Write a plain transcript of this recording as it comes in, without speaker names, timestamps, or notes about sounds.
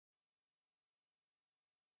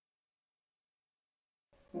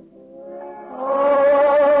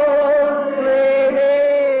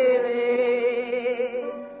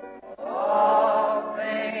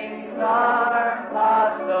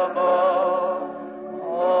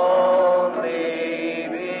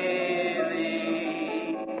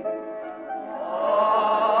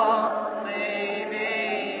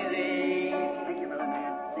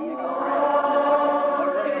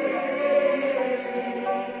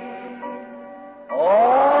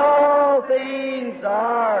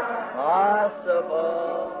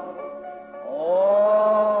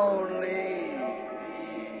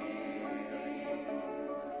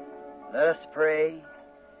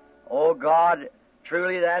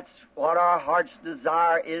truly that's what our heart's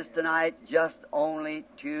desire is tonight, just only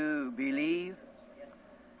to believe.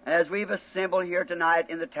 And as we've assembled here tonight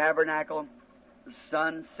in the tabernacle, the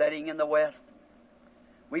sun setting in the west,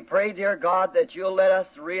 we pray, dear God, that you'll let us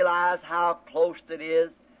realize how close it is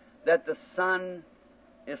that the sun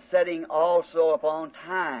is setting also upon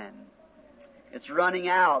time. It's running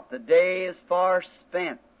out. The day is far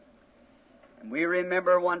spent. And we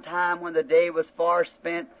remember one time when the day was far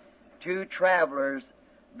spent, two travelers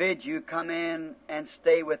bid you come in and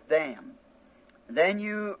stay with them. Then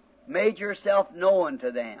you made yourself known to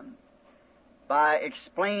them by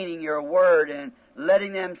explaining your word and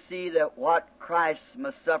letting them see that what Christ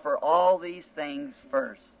must suffer all these things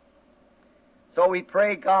first. So we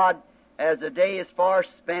pray, God, as the day is far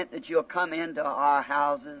spent, that you'll come into our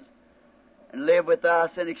houses and live with us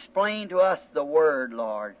and explain to us the word,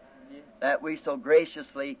 Lord, that we so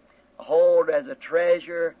graciously hold as a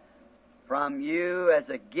treasure from you, as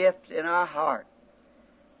a gift in our heart.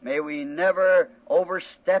 May we never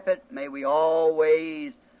overstep it. May we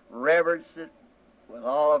always reverence it with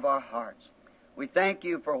all of our hearts. We thank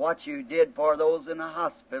you for what you did for those in the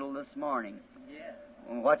hospital this morning. Yes.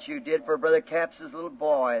 And what you did for Brother Capps' little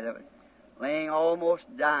boy that was laying almost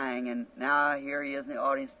dying, and now here he is in the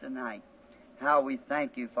audience tonight. How we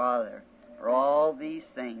thank you, Father, for all these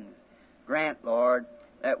things. Grant, Lord,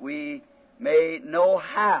 that we may know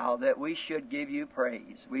how that we should give you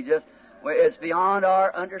praise. It's beyond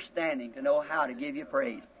our understanding to know how to give you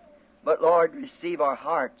praise. But, Lord, receive our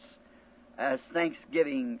hearts as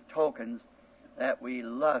thanksgiving tokens that we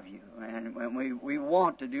love you. And when we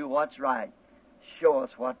want to do what's right, show us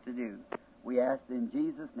what to do. We ask in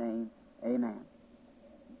Jesus' name, amen.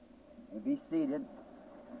 Be seated.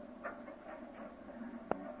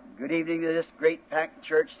 Good evening to this great packed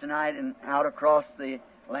church tonight and out across the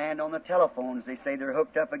land on the telephones. They say they're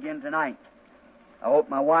hooked up again tonight. I hope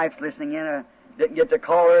my wife's listening in. Didn't get to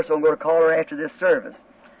call her, so I'm going to call her after this service.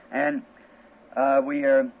 And I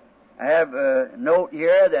have a note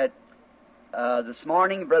here that this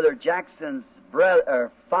morning Brother Jackson's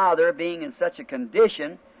father being in such a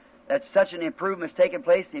condition that such an improvement's taken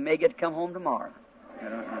place, he may get to come home tomorrow.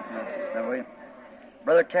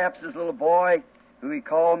 Brother Capps' little boy, who he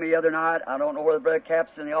called me the other night, I don't know whether Brother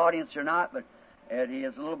Capps in the audience or not, but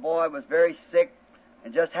his little boy was very sick,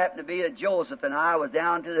 and just happened to be that Joseph and I was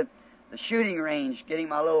down to the shooting range getting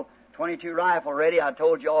my little .22 rifle ready. I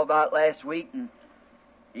told you all about it last week, and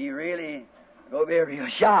he really going to be a real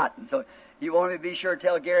shot. And so he wanted me to be sure to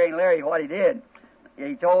tell Gary and Larry what he did.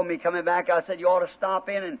 He told me coming back, I said, you ought to stop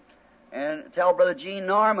in and tell Brother Gene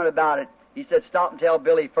Norman about it. He said, stop and tell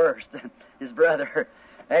Billy first, his brother.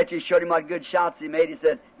 After he showed him what good shots he made, he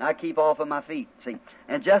said, now keep off of my feet. See?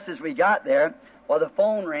 And just as we got there, the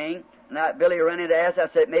phone rang, and Billy ran in to ask. I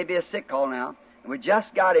said, maybe a sick call now. And we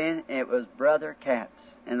just got in, and it was Brother Capps.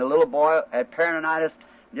 And the little boy had peritonitis,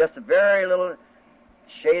 just a very little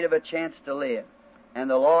shade of a chance to live. And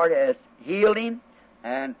the Lord has healed him.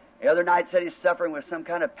 And the other night said he's suffering with some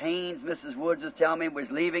kind of pains. Mrs. Woods was telling me he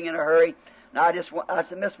was leaving in a hurry. Now I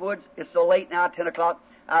said, Miss Woods, it's so late now, 10 o'clock.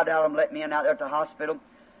 I doubt him let me in out there at the hospital.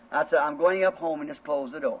 I said, I'm going up home and just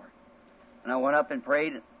close the door. And I went up and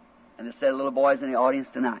prayed, and they said, little boy's in the audience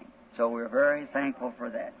tonight. So we're very thankful for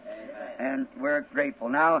that. Amen. And we're grateful.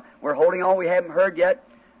 Now, we're holding on. We haven't heard yet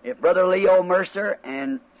if Brother Leo Mercer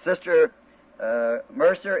and Sister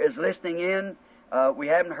Mercer is listening in. We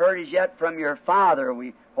haven't heard as yet from your father.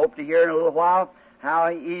 We hope to hear in a little while how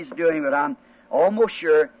he's doing, but I'm almost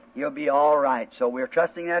sure he'll be all right. So we're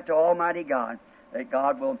trusting that to Almighty God, that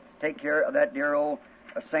God will take care of that dear old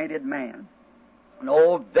sainted man, an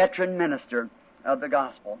old veteran minister of the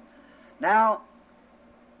gospel. Now,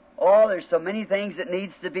 there's so many things that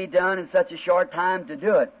needs to be done in such a short time to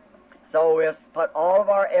do it. So we'll put all of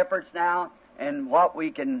our efforts now in what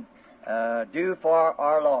we can do for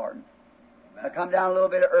our Lord. I come down a little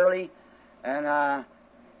bit early, and I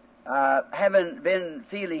haven't been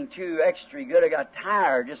feeling too extra good. I got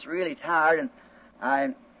tired, just really tired, and I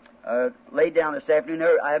laid down this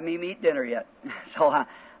afternoon. I haven't even eaten dinner yet. So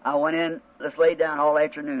I went in, just laid down all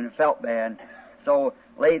afternoon and felt bad. So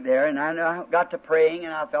laid there, and I got to praying,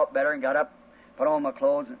 and I felt better and got up, put on my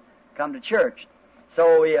clothes, and come to church.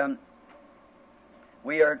 So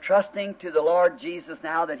we are trusting to the Lord Jesus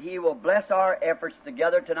now that He will bless our efforts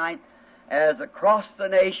together tonight as across the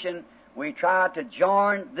nation we try to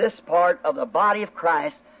join this part of the body of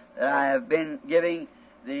Christ that I have been giving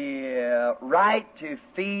the right to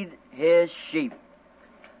feed His sheep.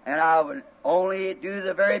 And I would only do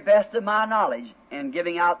the very best of my knowledge in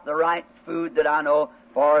giving out the right food that I know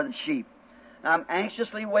for the sheep. I'm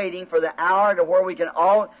anxiously waiting for the hour to where we can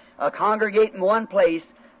all congregate in one place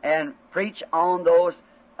and preach on those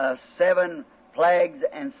 7 plagues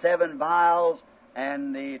and 7 vials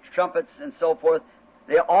and the trumpets and so forth.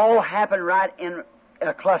 They all happen right in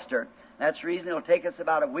a cluster. That's the reason it'll take us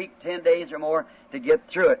about a week, 10 days or more to get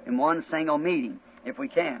through it in one single meeting, if we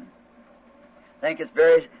can. I think it's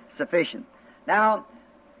very sufficient. Now,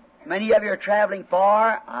 many of you are traveling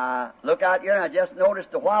far. Look out here, and I just noticed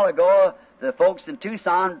a while ago the folks in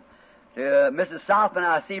Tucson, Mrs. Southman,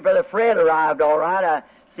 I see Brother Fred arrived all right. I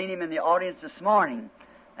seen him in the audience this morning.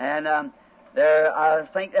 And there, I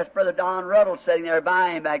think that's Brother Don Ruddle sitting there by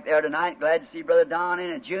him back there tonight. Glad to see Brother Don in.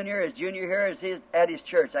 And Junior here is at his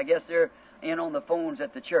church. I guess they're in on the phones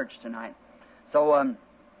at the church tonight. So,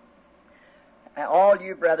 all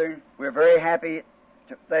you brethren, we're very happy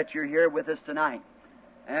that you're here with us tonight.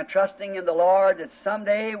 And trusting in the Lord that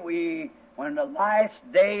someday when the last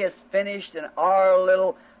day is finished and our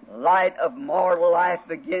little light of mortal life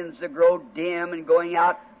begins to grow dim and going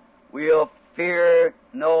out, we'll fear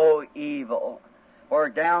no evil. Or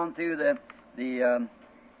down through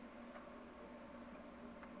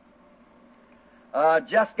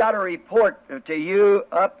just got a report to you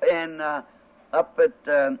up in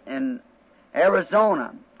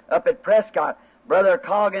Arizona, up at Prescott. Brother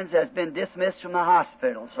Coggins has been dismissed from the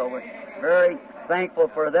hospital, so we're very thankful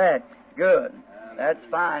for that. Good. That's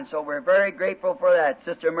fine. So we're very grateful for that.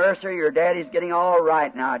 Sister Mercer, your daddy's getting all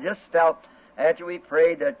right now. I just felt after we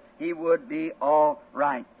prayed that he would be all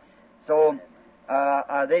right. So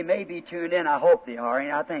they may be tuned in. I hope they are,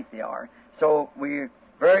 and I think they are. So we're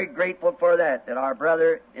very grateful for that our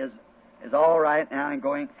brother is all right now and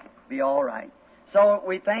going to be all right. So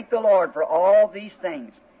we thank the Lord for all these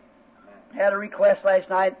things. Had a request last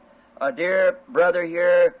night. A dear brother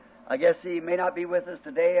here, I guess he may not be with us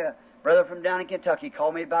today, a brother from down in Kentucky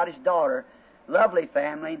called me about his daughter. Lovely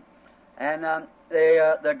family. And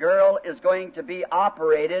the girl is going to be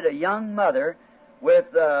operated, a young mother, with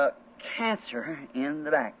cancer in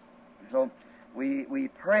the back. So we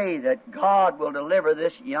pray that God will deliver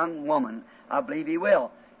this young woman. I believe He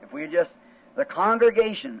will. If we just, the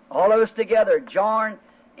congregation, all of us together, join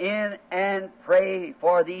in and pray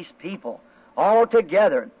for these people all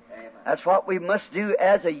together. Amen. That's what we must do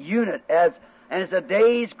as a unit. And as the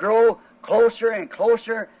days grow closer and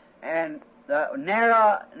closer, and the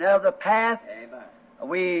narrow the path, amen,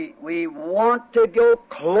 we want to go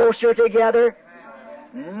closer together.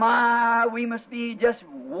 Amen. We must be just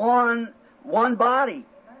one body.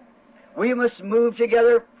 We must move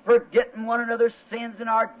together, forgetting one another's sins and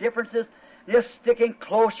our differences, just sticking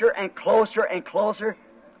closer and closer and closer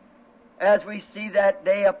as we see that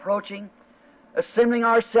day approaching, assembling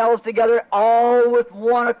ourselves together all with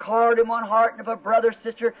one accord and one heart. And if a brother or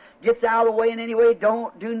sister gets out of the way in any way,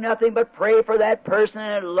 don't do nothing but pray for that person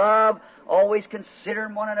and love, always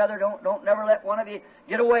considering one another. Don't never let one of you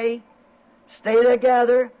get away. Stay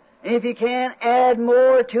together, and if you can, add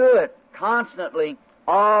more to it constantly,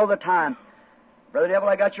 all the time. Brother Neville,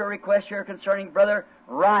 I got your request here concerning Brother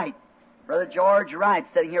Wright, Brother George Wright,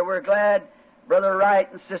 sitting here. We're glad Brother Wright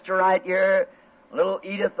and Sister Wright here, little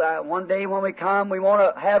Edith, one day when we come, we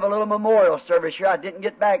want to have a little memorial service here. I didn't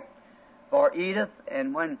get back for Edith,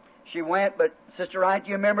 and when she went, but Sister Wright,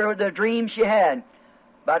 you remember the dream she had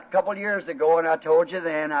about a couple of years ago, and I told you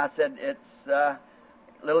then, I said,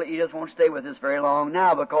 little Edith won't stay with us very long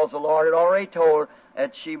now, because the Lord had already told her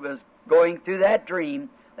that she was going through that dream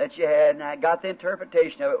that she had, and I got the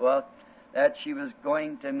interpretation of it was that she was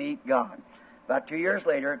going to meet God. About 2 years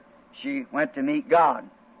later, she went to meet God.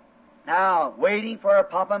 Now, waiting for her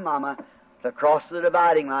papa and mama to cross the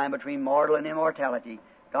dividing line between mortal and immortality.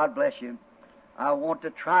 God bless you. I want to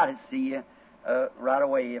try to see you right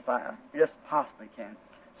away if I just possibly can.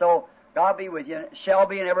 So, God be with you.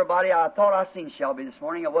 Shelby and everybody, I thought I seen Shelby this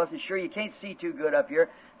morning. I wasn't sure. You can't see too good up here.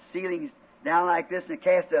 Ceiling's down like this, and it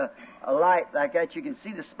casts a light like that. You can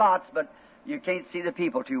see the spots, but you can't see the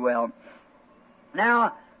people too well.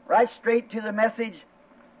 Now, right straight to the message.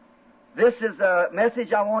 This is a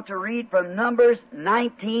message I want to read from Numbers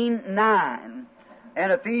 19:9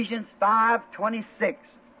 and Ephesians 5:26.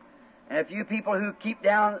 And if you people who keep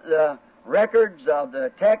down the records of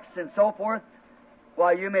the text and so forth,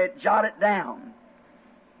 well, you may jot it down.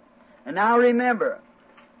 And now remember,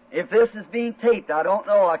 if this is being taped, I don't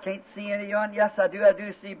know, I can't see anyone. Yes, I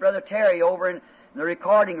do see Brother Terry over in the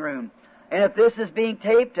recording room. And if this is being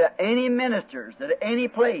taped to any ministers at any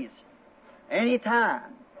place, any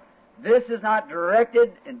time, this is not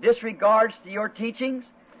directed in disregards to your teachings.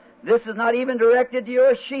 This is not even directed to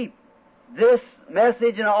your sheep. This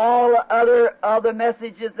message and all other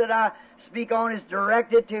messages that I speak on is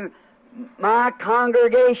directed to my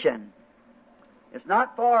congregation. It's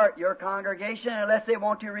not for your congregation unless they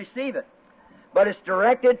want to receive it. But it's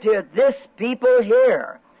directed to this people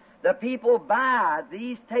here. The people buy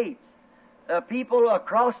these tapes. The people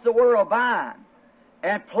across the world buy them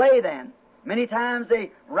and play them. Many times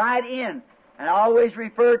they write in, and I always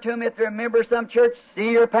refer to them if they're a member of some church,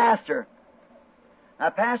 see your pastor. Now,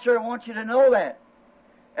 Pastor, I want you to know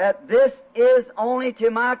that this is only to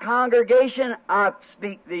my congregation I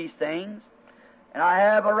speak these things. And I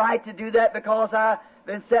have a right to do that because I've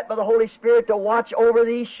been set by the Holy Spirit to watch over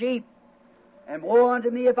these sheep. And woe unto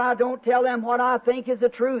me if I don't tell them what I think is the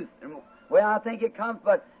truth and where I think it comes.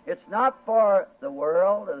 But it's not for the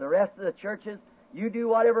world or the rest of the churches. You do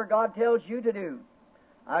whatever God tells you to do.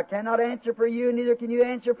 I cannot answer for you, neither can you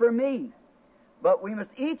answer for me. But we must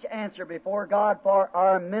each answer before God for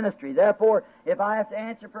our ministry. Therefore, if I have to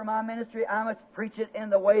answer for my ministry, I must preach it in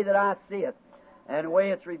the way that I see it and the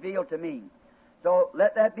way it's revealed to me. So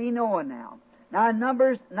let that be known now. Now in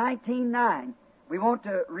Numbers 19:9, we want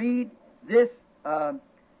to read this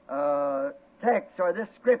text, or this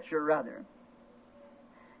scripture rather.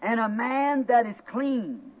 And a man that is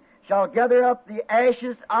clean shall gather up the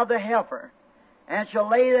ashes of the heifer, and shall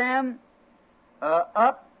lay them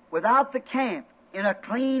up without the camp in a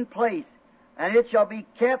clean place, and it shall be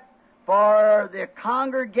kept for the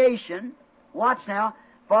congregation, watch now,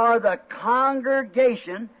 for the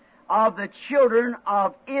congregation of the children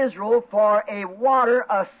of Israel for a water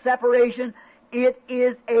of separation. It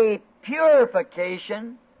is a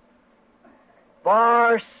purification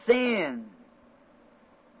for sin.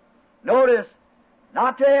 Notice,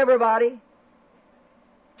 not to everybody,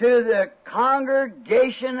 to the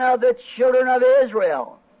congregation of the children of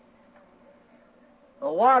Israel.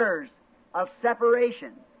 The waters of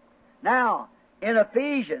separation. Now, in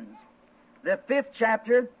Ephesians, the 5th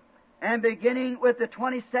chapter, and beginning with the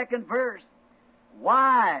 22nd verse,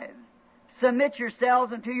 wives, submit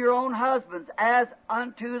yourselves unto your own husbands as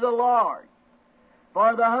unto the Lord.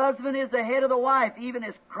 For the husband is the head of the wife, even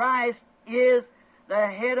as Christ is the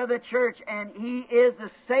head of the church, and He is the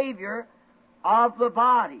Savior of the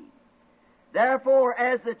body. Therefore,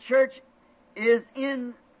 as the church is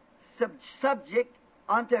in subject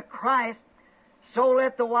unto Christ, so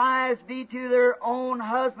let the wives be to their own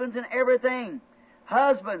husbands in everything.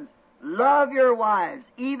 Husbands, love your wives,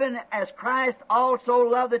 even as Christ also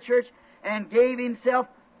loved the church and gave Himself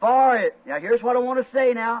for it. Now here's what I want to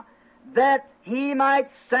say now. That He might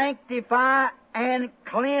sanctify and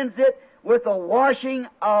cleanse it with the washing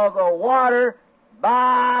of the water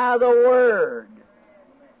by the Word.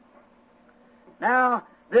 Now,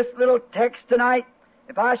 this little text tonight,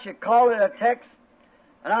 if I should call it a text,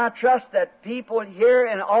 and I trust that people here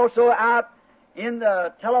and also out in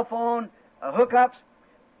the telephone hookups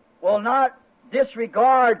will not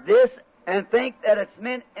disregard this and think that it's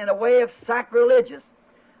meant in a way of sacrilegious.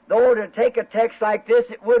 Though to take a text like this,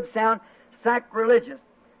 it would sound sacrilegious.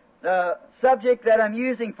 The subject that I'm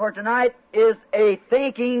using for tonight is a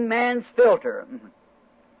thinking man's filter.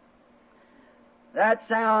 That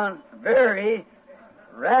sounds very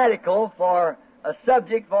radical for a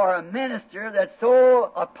subject for a minister that's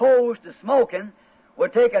so opposed to smoking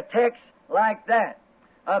would take a text like that.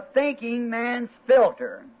 A thinking man's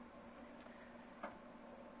filter.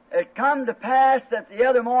 It come to pass that the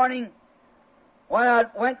other morning when I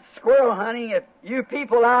went squirrel hunting, if you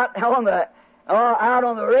people out on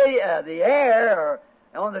the radio, the air, or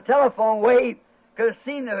on the telephone wave could have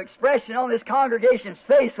seen the expression on this congregation's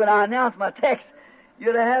face when I announced my text,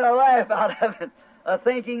 you'd have had a laugh out of it. A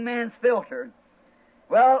thinking man's filter.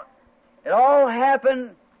 Well, it all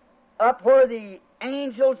happened up where the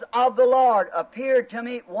angels of the Lord appeared to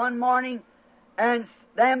me one morning, and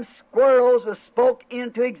them squirrels was spoke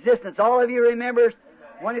into existence. All of you remember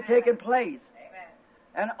when it taken place. Amen.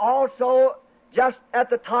 And also, just at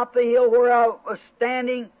the top of the hill where I was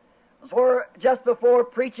standing, where just before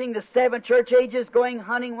preaching the 7 church ages, going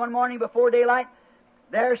hunting one morning before daylight,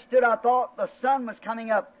 there stood, I thought the sun was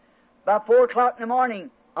coming up about 4 o'clock in the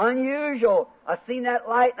morning. Unusual. I seen that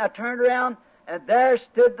light, and I turned around, and there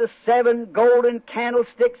stood the 7 golden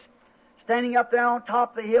candlesticks standing up there on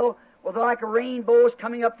top of the hill with like a rainbows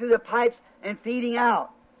coming up through the pipes and feeding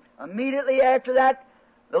out. Immediately after that,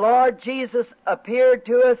 the Lord Jesus appeared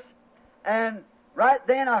to us, and right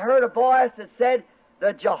then I heard a voice that said,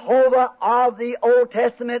 the Jehovah of the Old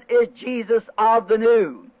Testament is Jesus of the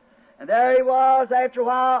New. And there He was after a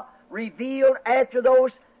while, revealed after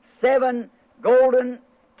those 7 golden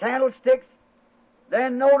candlesticks.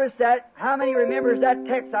 Then notice that, how many remembers that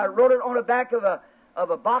text? I wrote it on the back of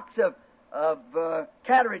a box of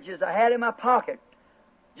cartridges I had in my pocket.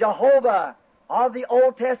 Jehovah of the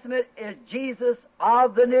Old Testament is Jesus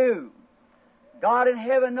of the New. God in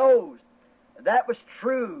heaven knows that was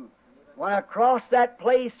true. When I crossed that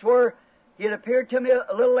place where He had appeared to me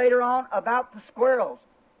a little later on about the squirrels.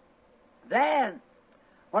 Then,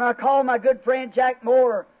 when I called my good friend Jack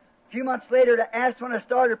Moore a few months later to ask when I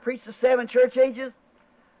started to preach the 7 church ages,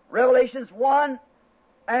 Revelations 1,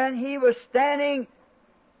 and he was standing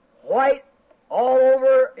white all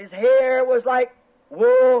over. His hair was like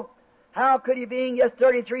wool. How could he, being just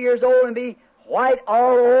 33 years old, and be white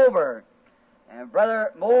all over? And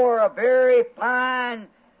Brother Moore, a very fine,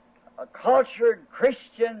 cultured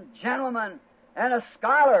Christian gentleman and a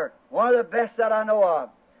scholar, one of the best that I know of.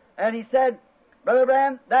 And he said, Brother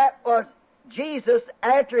Branham, that was Jesus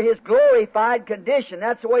after His glorified condition.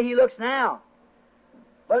 That's the way He looks now.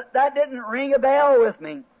 But that didn't ring a bell with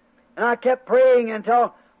me. And I kept praying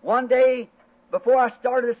until one day, before I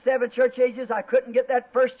started the 7 church ages, I couldn't get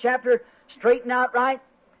that first chapter straightened out right.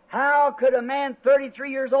 How could a man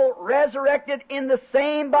 33 years old, resurrected in the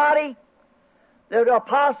same body? The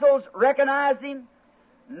apostles recognized Him,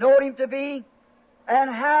 knowed Him to be, and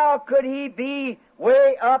how could He be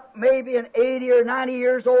way up, maybe an 80 or 90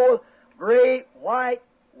 years old, great white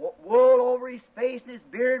wool over His face and His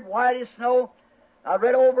beard white as snow? I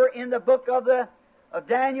read over in the book of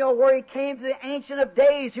Daniel where he came to the Ancient of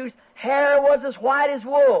Days, whose hair was as white as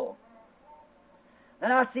wool.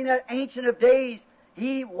 And I seen that Ancient of Days.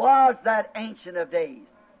 He was that Ancient of Days.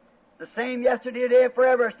 The same yesterday, today, and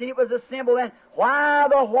forever. I seen it was a symbol. And why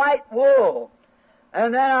the white wool?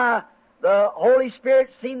 And then the Holy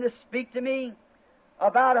Spirit seemed to speak to me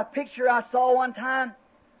about a picture I saw one time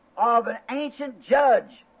of an ancient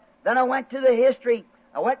judge. Then I went to the history.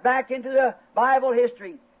 I went back into the Bible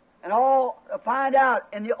history and all to find out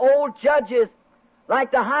in the old judges,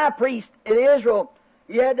 like the high priest in Israel,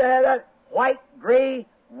 he had to have that white, gray,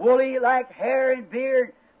 woolly like hair and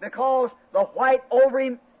beard, because the white over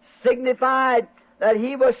him signified that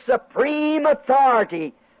he was supreme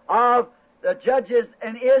authority of the judges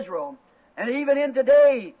in Israel. And even in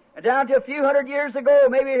today, down to a few hundred years ago,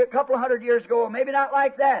 maybe a couple of hundred years ago, maybe not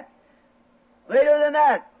like that. Later than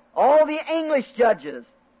that, all the English judges,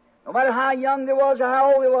 no matter how young they was or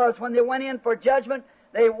how old they was, when they went in for judgment,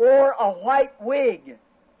 they wore a white wig.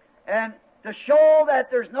 And to show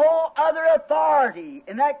that there's no other authority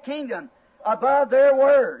in that kingdom above their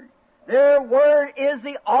word. Their word is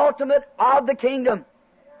the ultimate of the kingdom.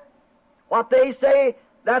 What they say,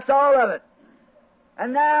 that's all of it.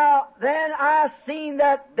 And now, then I seen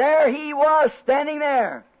that there he was standing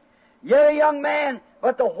there. Yet a young man,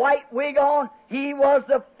 but the white wig on, he was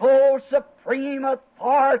the full supreme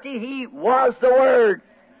authority. He was the Word.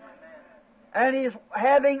 And he's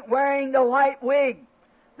wearing the white wig.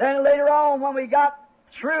 Then later on, when we got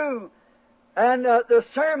through and the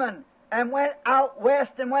sermon and went out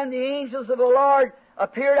west, and when the angels of the Lord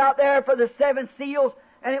appeared out there for the 7 seals,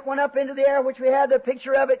 and it went up into the air, which we have the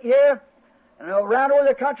picture of it here, and around over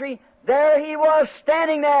the country, there he was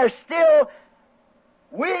standing there, still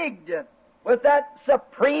wigged with that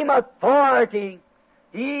supreme authority.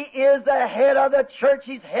 He is the head of the church.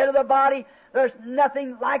 He's head of the body. There's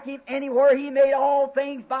nothing like Him anywhere. He made all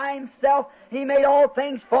things by Himself. He made all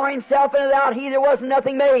things for Himself, and without He there was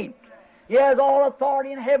nothing made. He has all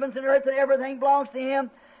authority in heavens and earth, and everything belongs to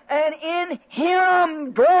Him. And in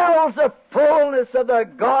Him dwells the fullness of the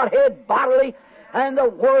Godhead bodily. And the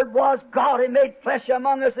Word was God and made flesh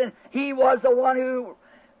among us, and He was the one who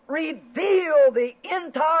revealed the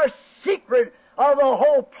entire secret of the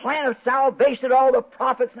whole plan of salvation that all the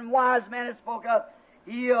prophets and wise men had spoke of.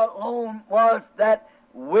 He alone was that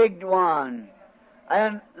wigged one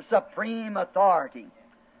and the supreme authority.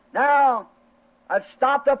 Now, I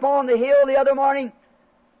stopped up on the hill the other morning.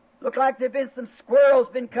 Looked like there'd been some squirrels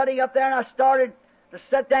been cutting up there, and I started to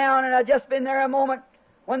sit down, and I'd just been there a moment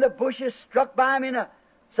when the bushes struck by me, and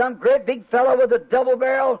some great big fellow with a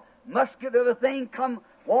double-barrel musket of a thing come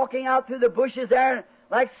walking out through the bushes there, and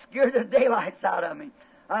like scared the daylights out of me.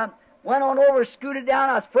 Went on over, scooted down.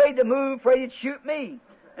 I was afraid to move, afraid he'd shoot me.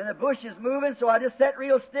 And the bush is moving, so I just sat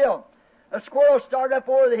real still. A squirrel started up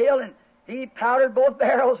over the hill, and he powdered both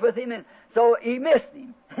barrels with him, and so he missed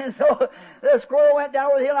him. And so the squirrel went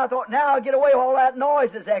down over the hill, and I thought, now I'll get away with all that noise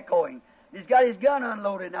that's echoing. He's got his gun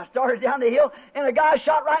unloaded, and I started down the hill, and a guy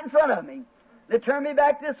shot right in front of me. They turned me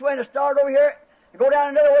back this way, and I started over here, and go down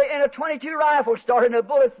another way, and a .22 rifle started, and the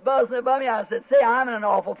bullets buzzing above me. I said, say, I'm in an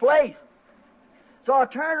awful place. So I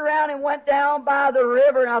turned around and went down by the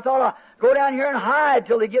river, and I thought I'll go down here and hide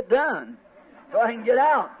till they get done, so I can get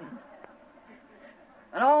out.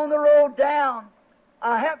 And on the road down,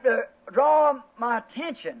 I happened to draw my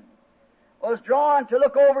attention, was drawn to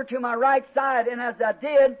look over to my right side, and as I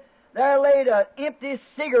did, there laid an empty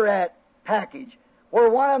cigarette package where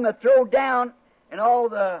one of them had thrown down in all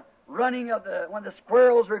the running of when the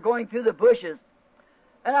squirrels were going through the bushes.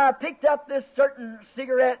 And I picked up this certain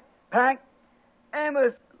cigarette pack and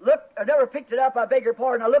I never picked it up, I beg your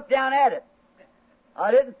pardon. I looked down at it.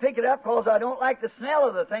 I didn't pick it up because I don't like the smell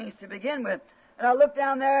of the things to begin with. And I looked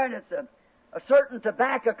down there, and it's a certain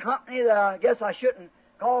tobacco company that I guess I shouldn't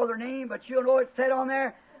call their name, but you'll know it said on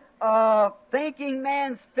there, thinking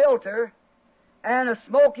man's filter and a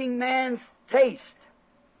smoking man's taste.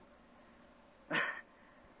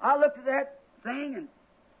 I looked at that thing, and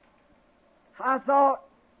I thought,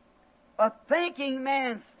 a thinking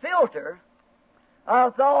man's filter, I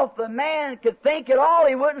thought if the man could think at all,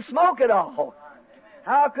 he wouldn't smoke at all.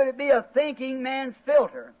 How could it be a thinking man's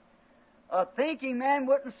filter? A thinking man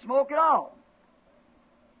wouldn't smoke at all.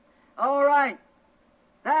 All right.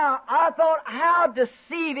 Now, I thought how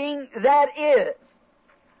deceiving that is.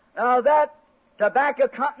 Now, that tobacco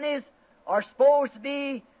companies are supposed to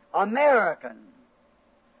be American.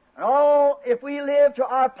 And if we live to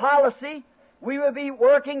our policy, we will be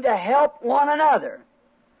working to help one another.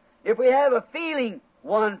 If we have a feeling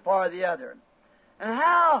one for the other. And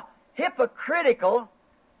how hypocritical,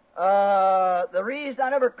 the reason I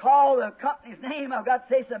never call the company's name, I've got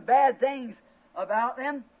to say some bad things about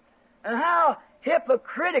them, and how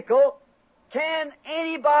hypocritical can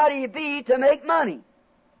anybody be to make money?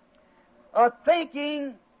 A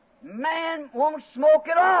thinking man won't smoke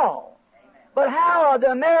at all. But how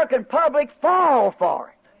the American public fall for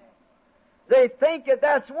it? They think that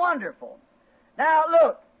that's wonderful. Now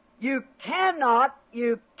look, you cannot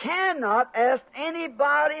ask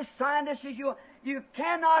anybody, scientists as you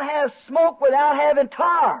cannot have smoke without having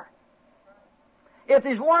tar. If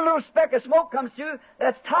there's one little speck of smoke comes through,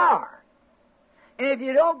 that's tar. And if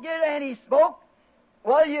you don't get any smoke,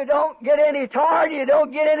 well, you don't get any tar, and you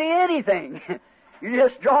don't get anything. You're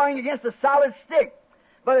just drawing against a solid stick.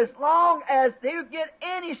 But as long as you get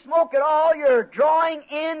any smoke at all, you're drawing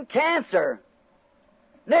in cancer.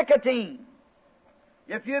 Nicotine.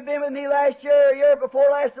 If you've been with me last year, or year before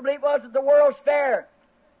last, I believe it was at the World's Fair,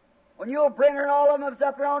 when you'll bring her and all of them was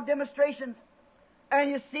up there on demonstrations,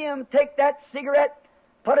 and you see them take that cigarette,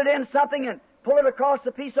 put it in something, and pull it across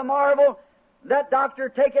a piece of marble, that doctor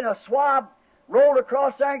taking a swab, rolled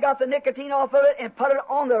across there and got the nicotine off of it and put it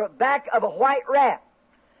on the back of a white rat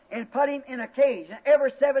and put him in a cage. And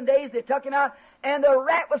every 7 days they took him out, and the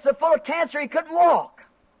rat was so full of cancer he couldn't walk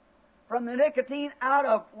from the nicotine out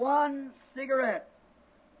of one cigarette.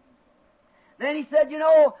 Then he said,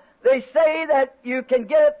 they say that you can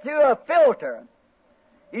get it through a filter.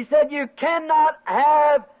 He said you cannot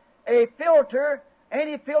have a filter,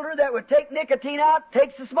 any filter that would take nicotine out,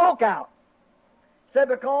 takes the smoke out. He said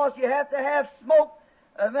because you have to have smoke,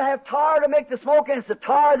 have tar to make the smoke, and it's the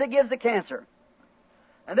tar that gives the cancer.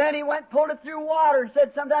 And then he went and pulled it through water and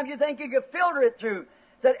said sometimes you think you could filter it through.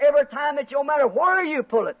 Said every time that no matter where you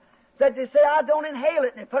pull it, said they say I don't inhale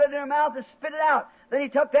it, and they put it in their mouth and spit it out. Then he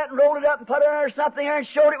took that and rolled it up and put it under something there and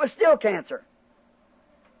showed it was still cancer.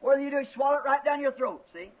 Whether you do, swallow it right down your throat,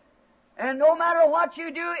 see? And no matter what you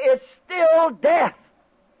do, it's still death.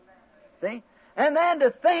 See? And then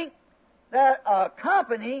to think that a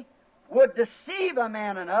company would deceive a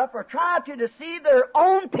man enough or try to deceive their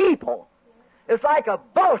own people. It's like a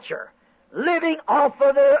vulture living off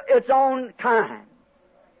of its own kind.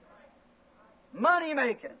 Money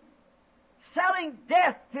making. Selling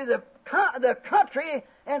death to the country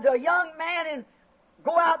and to a young man and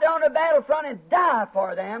go out there on the battlefront and die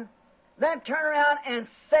for them, then turn around and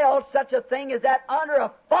sell such a thing as that under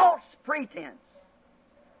a false pretense.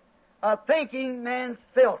 A thinking man's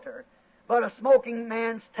filter, but a smoking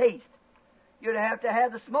man's taste. You'd have to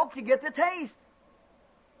have the smoke to get the taste.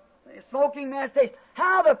 The smoking man's taste.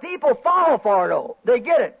 How the people fall for it, though. They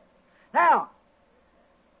get it. Now,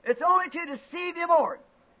 it's only to deceive you more.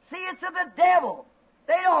 See, it's of the devil.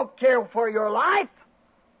 They don't care for your life.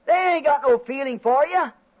 They ain't got no feeling for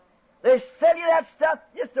you. They sell you that stuff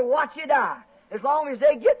just to watch you die, as long as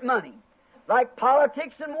they get money. Like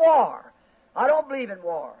politics and war. I don't believe in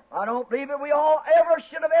war. I don't believe that we all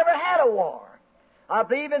should have ever had a war. I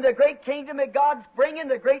believe in the great kingdom that God's bringing,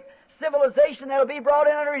 the great civilization that will be brought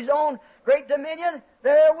in under His own great dominion.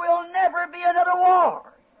 There will never be another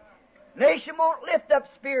war. Nation won't lift up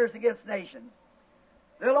spears against nations.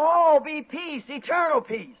 There'll all be peace, eternal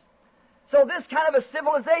peace. So this kind of a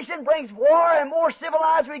civilization brings war, and more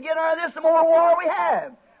civilized we get under this, the more war we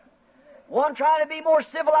have. One trying to be more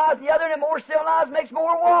civilized than the other, and the more civilized makes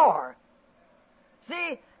more war.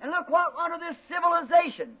 See, and look what under this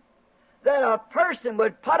civilization, that a person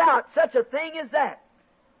would put out such a thing as that.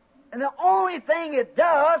 And the only thing it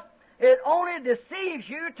does It only deceives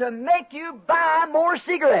you to make you buy more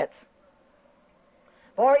cigarettes.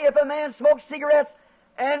 For if a man smokes cigarettes,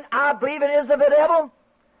 and I believe it is of the devil,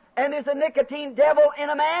 and there's a nicotine devil in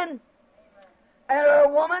a man and a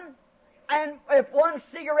woman, and if one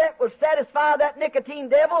cigarette will satisfy that nicotine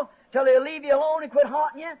devil till he'll leave you alone and quit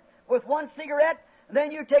haunting you with one cigarette,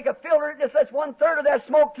 then you take a filter, just lets 1/3 of that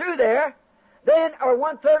smoke through there, then, or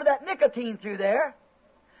 1/3 of that nicotine through there,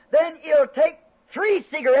 then you'll take 3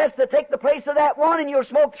 cigarettes to take the place of that one, and you'll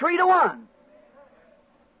smoke 3 to 1.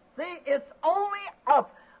 See, it's only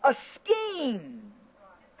a scheme,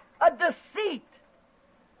 a deceit,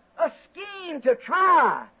 a scheme to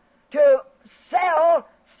try to sell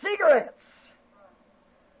cigarettes.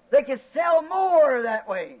 They can sell more that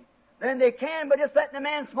way than they can by just letting the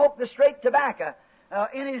man smoke the straight tobacco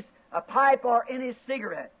in his pipe or in his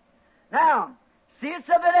cigarette. Now, see, it's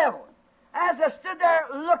of the devil. As I stood there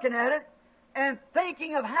looking at it and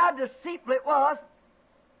thinking of how deceitful it was,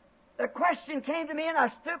 the question came to me, and I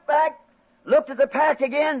stooped back, looked at the pack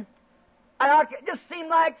again, and it just seemed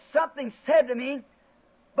like something said to me,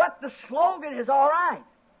 but the slogan is all right.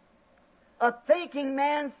 A thinking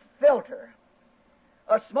man's filter,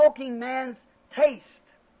 a smoking man's taste.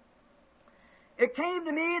 It came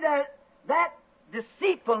to me that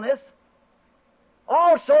deceitfulness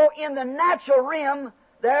also in the natural realm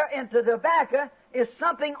there into tobacco is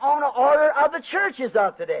something on the order of the churches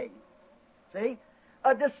of today. See?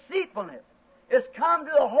 A deceitfulness. It's come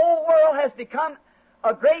to the whole world, has become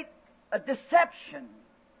a great deception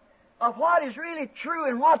of what is really true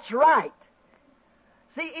and what's right.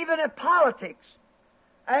 See, even in politics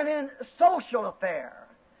and in social affairs,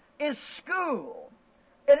 in school,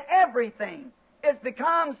 in everything, it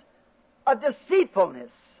becomes a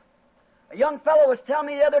deceitfulness. A young fellow was telling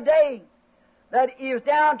me the other day that he was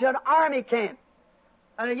down to an army camp,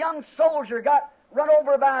 and a young soldier got run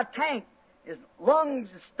over by a tank. His lungs,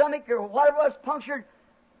 his stomach, or whatever was punctured,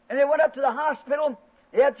 and they went up to the hospital.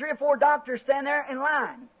 They had 3 or 4 doctors stand there in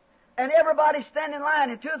line, and everybody standing in line,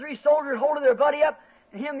 and 2 or 3 soldiers holding their buddy up,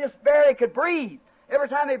 and him just barely could breathe. Every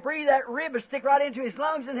time he breathed, that rib would stick right into his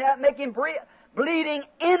lungs and make him bleeding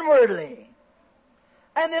inwardly.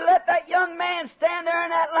 And they let that young man stand there in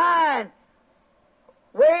that line,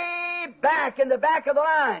 way back in the back of the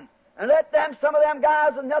line, and let some of them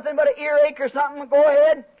guys with nothing but an earache or something go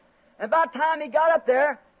ahead. And by the time he got up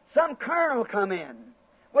there, some colonel come in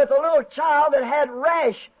with a little child that had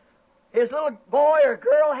rash. His little boy or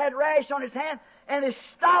girl had rash on his hand, and they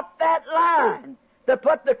stopped that line to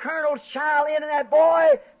put the colonel's child in, and that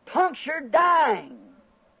boy punctured, dying.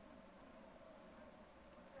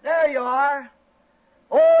 There you are.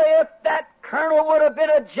 Oh, if that colonel would have been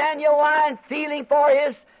a genuine feeling for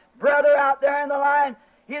his brother out there in the line,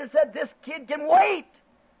 he'd have said, "This kid can wait.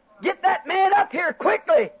 Get that man up here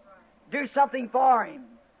quickly. Do something for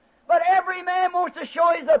him." But every man wants to show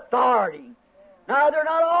his authority. Now, they're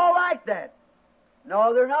not all like that.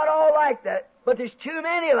 No, they're not all like that. But there's too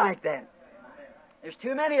many like that. There's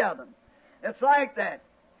too many of them. It's like that.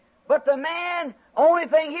 But the man, only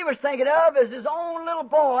thing he was thinking of is his own little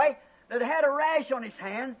boy that had a rash on his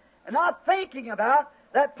hand, and not thinking about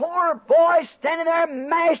that poor boy standing there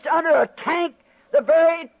mashed under a tank, the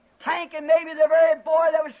very tank and maybe the very boy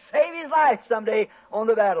that would save his life someday on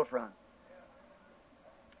the battlefront.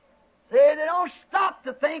 See, they don't stop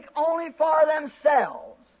to think only for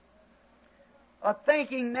themselves. A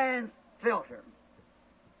thinking man's filter.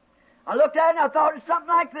 I looked at it and I thought it's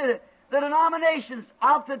something like the denominations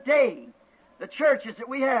of today, the churches that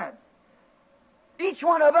we have. Each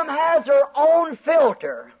one of them has their own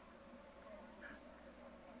filter.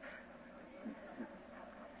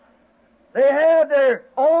 They have their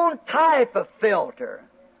own type of filter.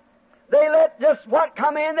 They let just what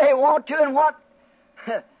come in they want to and what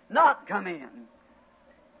not come in.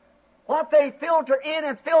 What they filter in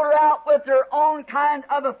and filter out with their own kind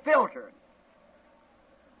of a filter.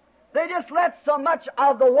 They just let so much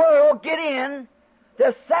of the world get in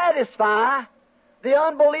to satisfy the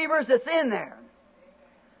unbelievers that's in there.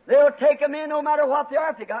 They'll take them in no matter what they are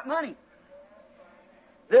if they got money.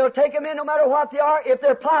 They'll take them in no matter what they are if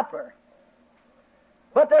they're popular.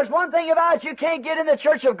 But there's one thing about it, you can't get in the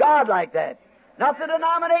church of God like that. Not the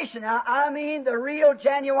denomination. Now, I mean the real,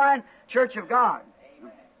 genuine church of God.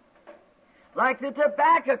 Like the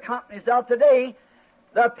tobacco companies of today,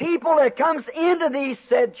 the people that comes into these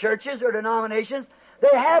said churches or denominations,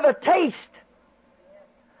 they have a taste.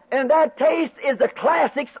 And that taste is the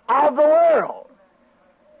classics of the world.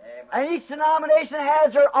 And each denomination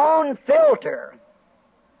has their own filter.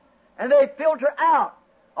 And they filter out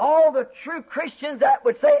all the true Christians that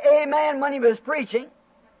would say amen when he was preaching.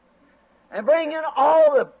 and bring in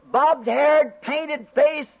all the bobbed-haired,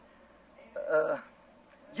 painted-faced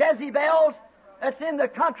Jezebels that's in the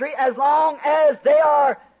country as long as they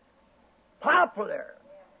are popular.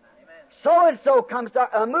 So-and-so comes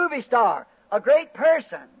to a movie star, a great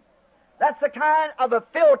person. That's the kind of a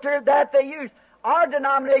filter that they use. Our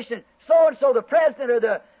denomination, so-and-so, the president or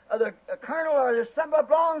the colonel or somebody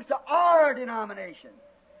belongs to our denomination.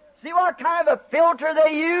 See what kind of a filter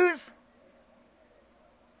they use?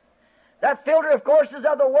 That filter, of course, is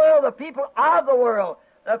of the world, the people of the world.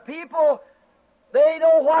 The people, they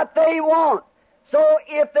know what they want. So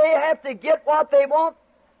if they have to get what they want,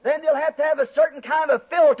 then they'll have to have a certain kind of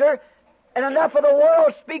filter and enough of the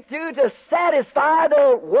world speak to satisfy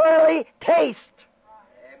their worldly taste.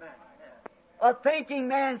 Amen. A thinking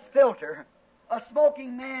man's filter, a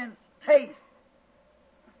smoking man's taste,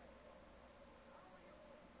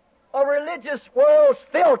 a religious world's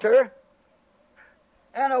filter,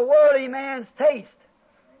 and a worldly man's taste.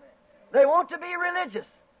 They want to be religious.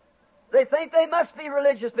 They think they must be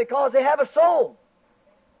religious because they have a soul.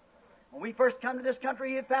 When we first come to this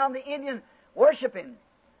country, you found the Indian worshiping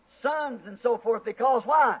sons and so forth because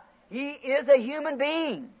why? He is a human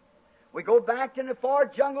being. We go back to the far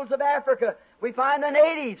jungles of Africa. We find the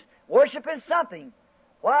natives worshiping something.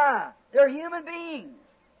 Why? They're human beings.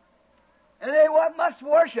 And they must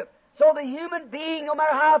worship. So the human being, no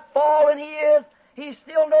matter how fallen he is, he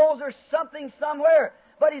still knows there's something somewhere.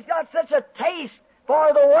 But he's got such a taste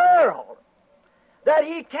for the world that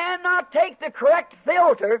he cannot take the correct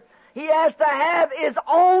filter. He has to have his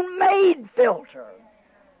own made filter.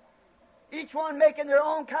 Each one making their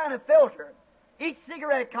own kind of filter. Each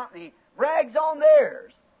cigarette company brags on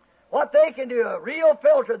theirs. What they can do, a real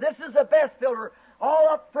filter. This is the best filter, all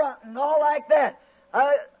up front and all like that.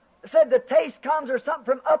 I said the taste comes or something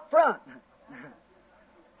from up front.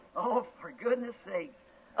 Oh, for goodness sake.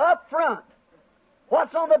 Up front.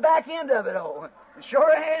 What's on the back end of it? Oh,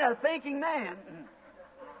 sure ain't a thinking man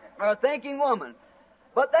or a thinking woman.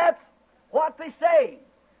 But that's what they say.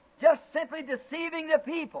 Just simply deceiving the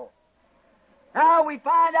people. Now we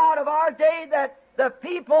find out of our day that the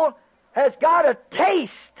people has got a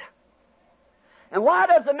taste. And why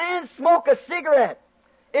does a man smoke a cigarette?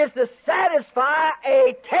 It's to satisfy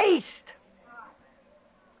a taste.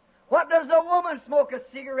 What does a woman smoke a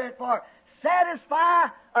cigarette for? Satisfy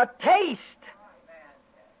a taste.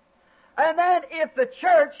 And then if the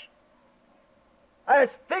church has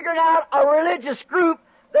figured out a religious group,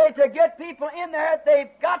 to get people in there, they've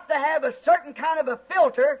got to have a certain kind of a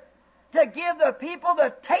filter to give the people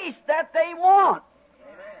the taste that they want.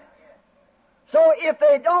 So if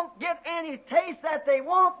they don't get any taste that they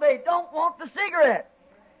want, they don't want the cigarette.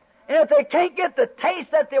 And if they can't get the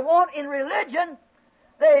taste that they want in religion,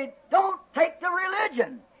 they don't take the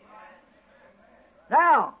religion.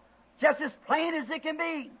 Now, just as plain as it can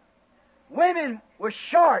be, women with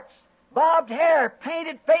shorts, bobbed hair,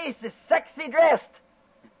 painted faces, sexy dressed,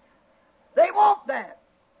 they want that.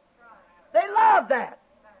 They love that.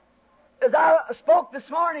 As I spoke this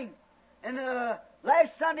morning and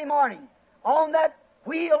last Sunday morning on that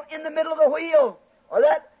wheel in the middle of the wheel, or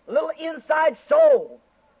that little inside soul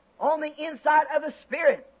on the inside of the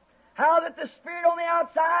Spirit, how that the Spirit on the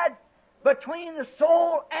outside between the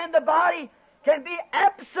soul and the body can be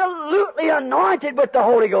absolutely anointed with the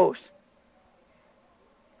Holy Ghost.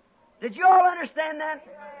 Did you all understand that?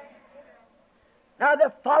 Now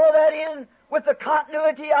to follow that in with the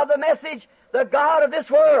continuity of the message, the God of this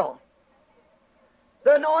world,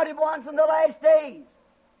 the Anointed One from the last days,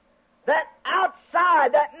 that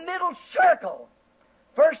outside, that middle circle,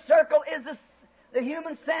 first circle is the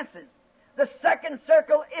human senses. The second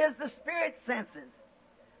circle is the spirit senses.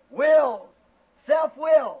 Will,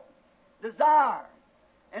 self-will, desire,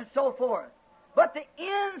 and so forth. But the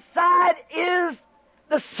inside is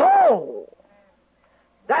the soul.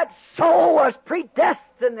 That soul was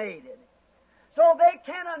predestinated. So they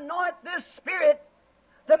can anoint this spirit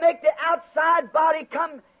to make the outside body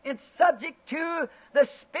come in subject to the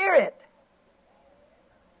spirit.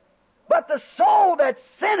 But the soul that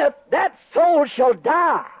sinneth, that soul shall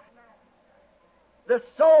die. The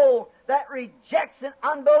soul that rejects in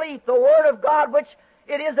unbelief the Word of God, which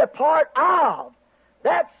it is a part of,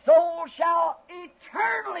 that soul shall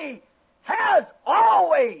eternally, has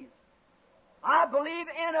always, I believe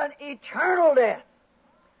in an eternal death.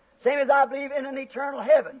 Same as I believe in an eternal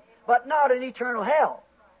heaven, but not an eternal hell.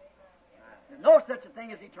 There's no such a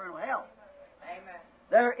thing as eternal hell. Amen.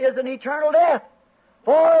 There is an eternal death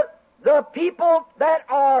for the people that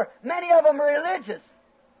are, many of them religious,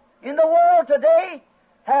 in the world today,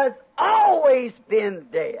 has always been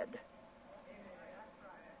dead.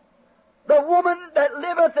 the woman that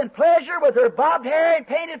liveth in pleasure with her bobbed hair and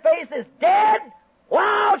painted face is dead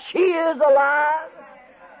while she is alive.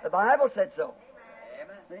 The Bible said so.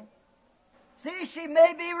 See, she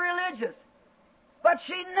may be religious, but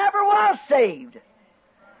she never was saved.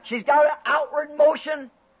 She's got an outward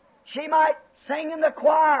motion. She might sing in the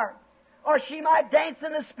choir, or she might dance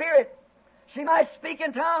in the Spirit. She might speak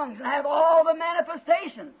in tongues and have all the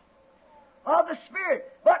manifestations of the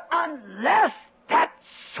Spirit. But unless that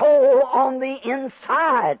soul on the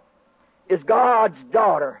inside is God's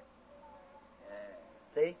daughter,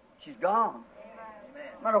 see, she's gone.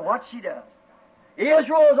 No matter what she does.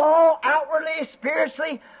 Israel is all outwardly,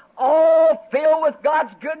 spiritually, all filled with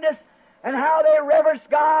God's goodness and how they reverence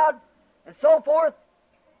God and so forth.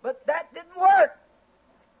 But that didn't work.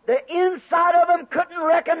 The inside of them couldn't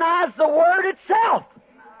recognize the Word itself.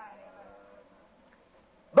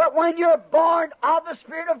 But when you're born of the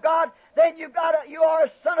Spirit of God, then you are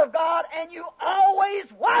a son of God, and you always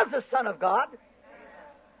was a son of God.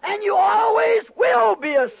 And you always will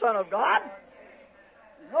be a son of God.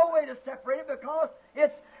 There's no way to separate it, because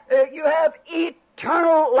it's you have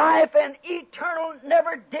eternal life, and eternal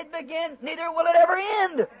never did begin, neither will it ever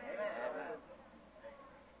end.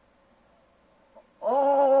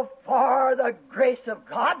 Oh, for the grace of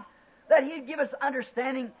God, that He'd give us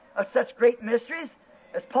understanding of such great mysteries.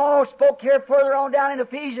 As Paul spoke here further on down in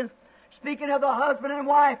Ephesians, speaking of the husband and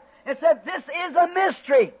wife, and said, this is a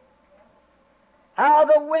mystery. How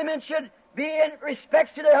the women should be in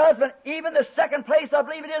respects to their husband. Even the second place, I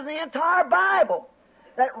believe it is in the entire Bible,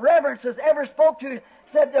 that reverence is ever spoke to,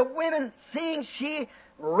 said the women, seeing she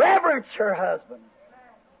reverence her husband.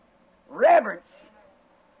 Reverence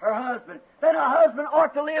her husband. Then a husband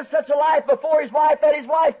ought to live such a life before his wife that his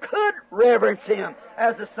wife could reverence him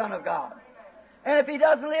as the Son of God. And if he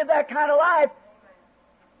doesn't live that kind of life,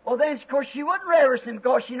 well then, of course, she wouldn't reverence him,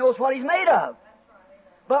 because she knows what he's made of.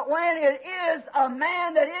 But when it is a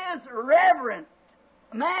man that is reverent,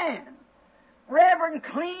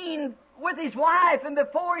 clean with his wife and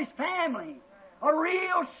before his family, a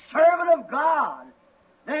real servant of God,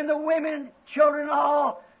 then the women, children,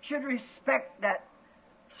 all should respect that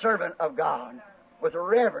servant of God with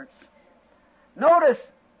reverence. Notice,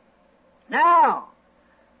 now,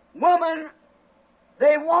 woman,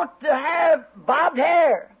 they want to have bobbed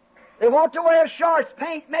hair. They want to wear shorts,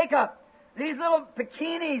 paint, makeup, these little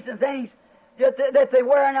bikinis and things that they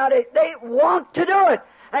wear nowadays. They want to do it,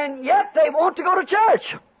 and yet they want to go to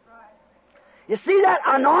church. You see that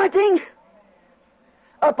anointing?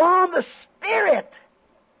 Upon the Spirit,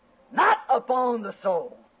 not upon the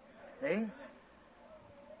soul. See?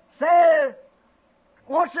 Says,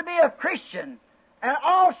 wants to be a Christian, and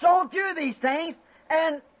also do these things,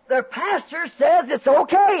 and the pastor says it's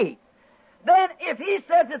okay. Then if he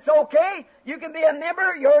says it's okay, you can be a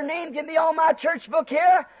member, your name can be on my church book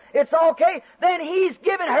here, it's okay, then he's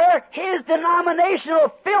given her his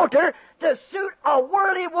denominational filter to suit a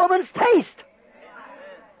worldly woman's taste.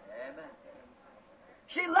 Amen.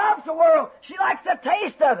 She loves the world. She likes the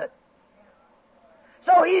taste of it.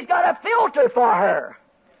 So he's got a filter for her.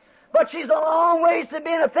 But she's a long ways to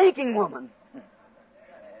being a thinking woman.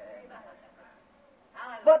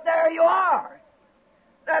 But there you are.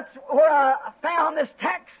 That's where I found this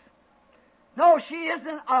text. No, she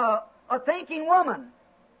isn't a thinking woman.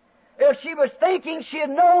 If she was thinking, she'd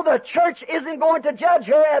know the church isn't going to judge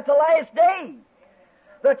her at the last day.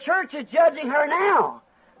 The church is judging her now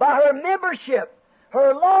by her membership,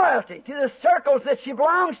 her loyalty to the circles that she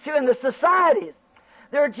belongs to in the societies.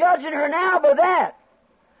 They're judging her now by that.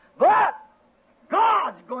 But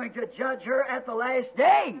God's going to judge her at the last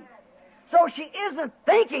day. So she isn't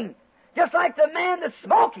thinking, just like the man that's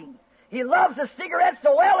smoking. He loves a cigarette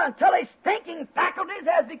so well until his thinking faculties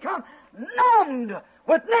has become numbed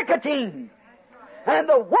with nicotine. And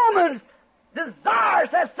the woman's desires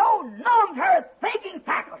has so numbed her thinking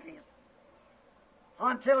faculties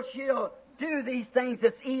until she'll do these things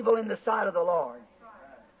that's evil in the sight of the Lord.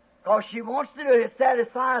 Because she wants to do it. It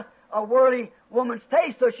satisfies a worldly woman's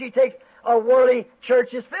taste, so she takes a worldly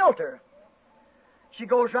church's filter. She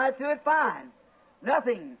goes right through it fine.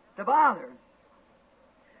 Nothing to bother.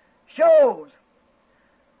 Shows.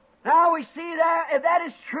 Now we see that if that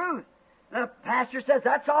is truth, the pastor says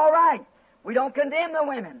that's all right. We don't condemn the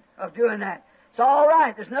women of doing that. It's all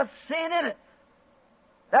right. There's no sin in it.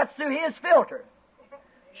 That's through his filter.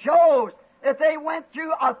 Shows if they went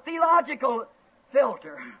through a theological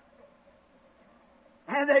filter.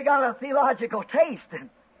 And they got a theological taste.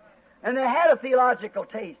 And they had a theological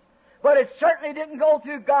taste. But it certainly didn't go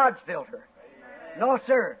through God's filter. No,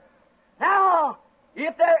 sir. Now,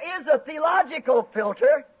 if there is a theological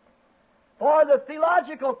filter, for the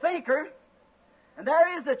theological thinker, and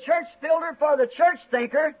there is a church filter for the church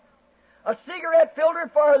thinker, a cigarette filter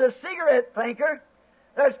for the cigarette thinker.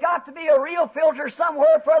 There's got to be a real filter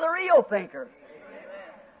somewhere for the real thinker.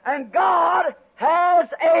 And God has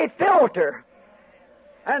a filter,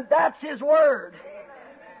 and that's His Word.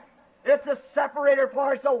 It's a separator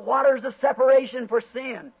for us. The water's a separation for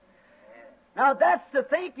sin. Now that's the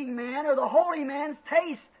thinking man or the holy man's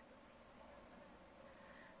taste.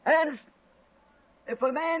 And if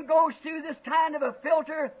a man goes through this kind of a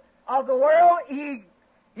filter of the world,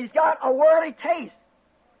 he's got a worldly taste.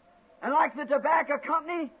 And like the tobacco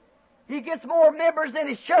company, he gets more members in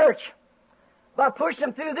his church by pushing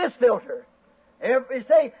them through this filter. If you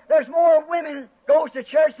say there's more women goes to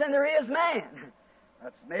church than there is man,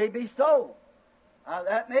 that's maybe so.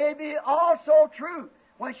 That may be also true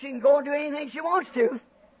when she can go and do anything she wants to.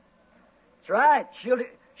 That's right.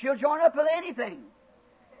 She'll join up with anything.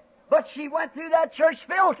 But she went through that church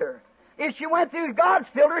filter. If she went through God's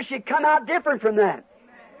filter, she'd come out different from that.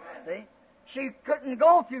 See? She couldn't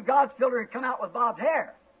go through God's filter and come out with bobbed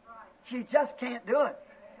hair. She just can't do it.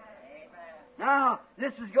 Now,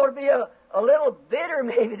 this is going to be a little bitter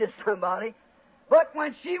maybe to somebody, but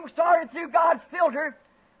when she started through God's filter,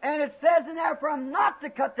 and it says in there for them not to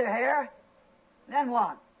cut their hair, then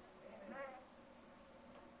what?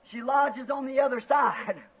 She lodges on the other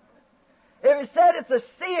side. If it said it's a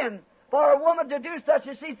sin for a woman to do such,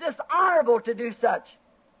 and she's dishonorable to do such.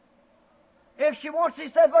 If she wants, she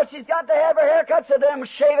says, well, she's got to have her hair cut, so then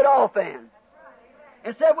shave it off then.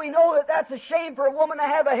 And said, we know that that's a shame for a woman to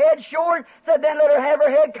have a head shorn, said then let her have her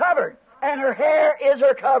head covered. And her hair is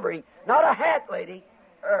her covering. Not a hat, lady.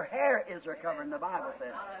 Her hair is her covering, the Bible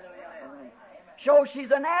says. Shows she's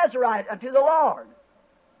a Nazarite unto the Lord.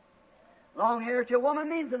 Long hair to a woman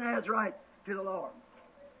means a Nazarite to the Lord.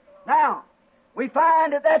 Now, we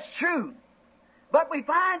find that that's true. But we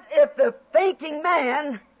find if the thinking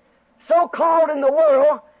man, so-called in the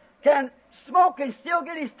world, can smoke and still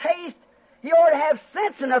get his taste, he ought to have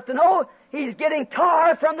sense enough to know he's getting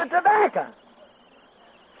tar from the tobacco.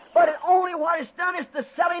 But only what it's done is to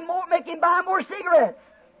sell him more, make him buy more cigarettes.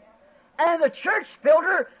 And the church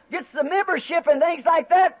filter gets the membership and things like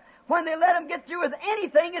that. When they let them get through with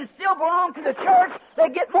anything and still belong to the church, they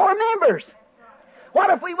get more members. What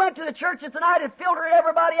if we went to the churches tonight and filtered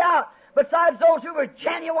everybody out besides those who were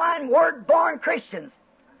genuine, word-born Christians?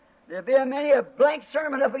 There'd be many a blank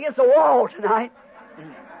sermon up against the wall tonight.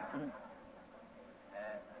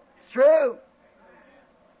 It's true.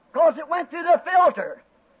 Because it went through the filter.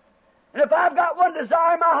 And if I've got one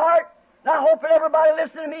desire in my heart, and I hope that everybody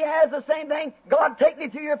listening to me has the same thing, God, take me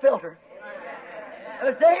through your filter.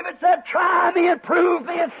 As David said, try me and prove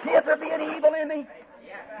me and see if there be any evil in me.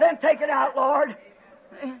 Then take it out, Lord.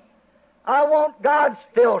 I want God's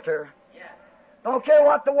filter. Don't care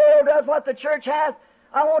what the world does, what the church has.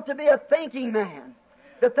 I want to be a thinking man.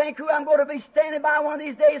 To think who I'm going to be standing by one of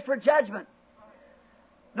these days for judgment.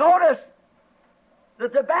 Notice, the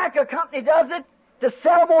tobacco company does it to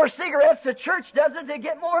sell more cigarettes. The church does it to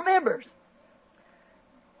get more members.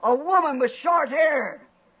 A woman with short hair,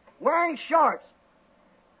 wearing shorts,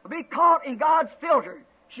 will be caught in God's filter.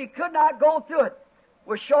 She could not go through it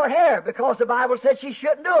with short hair because the Bible said she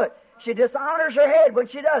shouldn't do it. She dishonors her head when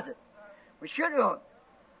she does it. We shouldn't do it.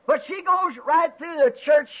 But she goes right through the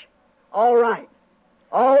church all right.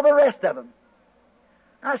 All the rest of them.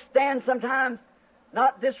 I stand sometimes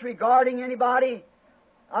not disregarding anybody.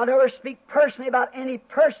 I'll never speak personally about any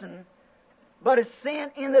person, but it's sin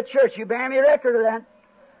in the church. You bear me record of that.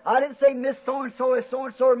 I didn't say Miss So-and-so is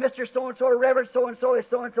so-and-so, or Mr. So-and-so, or Reverend so-and-so is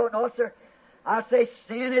so-and-so. No, sir. I say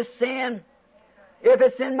sin is sin. If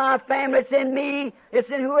it's in my family, it's in me, it's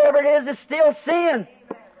in whoever it is, it's still sin.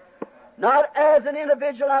 Not as an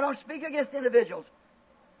individual. I don't speak against individuals.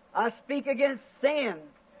 I speak against sin.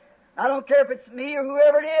 I don't care if it's me or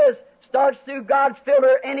whoever it is. Starts through God's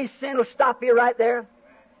filter, any sin will stop you right there.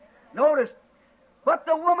 Notice, but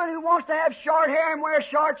the woman who wants to have short hair and wear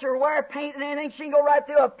shorts or wear paint and anything, she can go right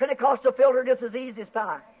through a Pentecostal filter just as easy as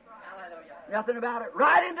pie. Nothing about it.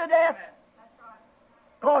 Right into death.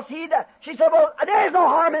 Because she said, well, there's no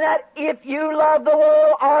harm in that if you love the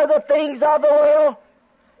world or the things of the world.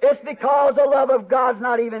 It's because the love of God's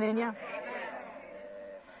not even in you.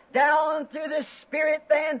 Down through the Spirit,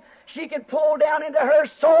 then, she can pull down into her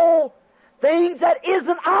soul things that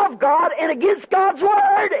isn't of God and against God's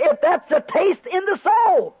Word, if that's the taste in the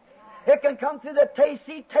soul. It can come through the taste,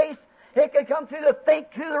 see taste. It can come through the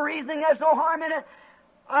think, through the reasoning. There's no harm in it.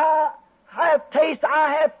 I have taste.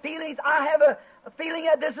 I have feelings. I have a feeling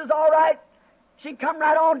that this is all right. She'd come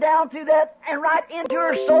right on down through that and right into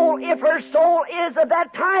her soul if her soul is of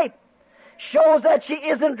that type. shows that she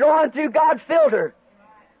isn't drawn through God's filter.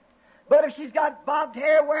 But if she's got bobbed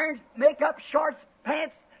hair, wearing makeup, shorts,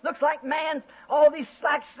 pants, looks like man's, all these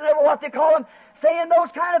slacks, whatever what they call them, saying those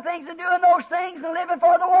kind of things and doing those things and living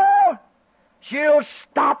for the world, she'll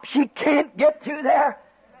stop. She can't get through there.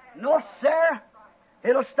 No, sir.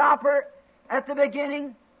 It'll stop her at the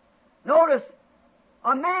beginning. Notice,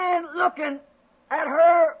 a man looking at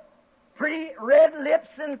her pretty red lips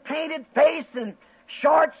and painted face and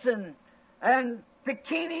shorts and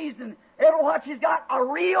bikinis and every what she's got, a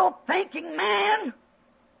real thinking man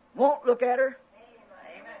won't look at her.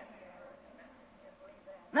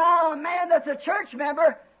 Now, a man that's a church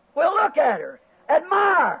member will look at her,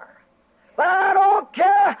 admire her. But I don't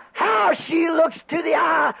care how she looks to the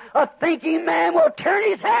eye, a thinking man will turn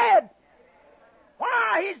his head.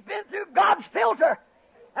 Why? He's been through God's filter,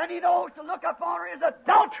 and he knows to look upon her is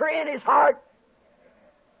adultery in his heart.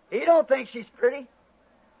 He don't think she's pretty.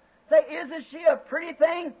 Say, isn't she a pretty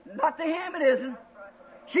thing? Not to him it isn't.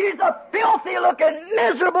 She's a filthy-looking,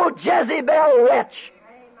 miserable Jezebel witch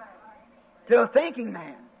to a thinking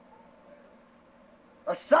man.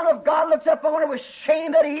 A son of God looks up on her with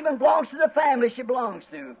shame that he even belongs to the family she belongs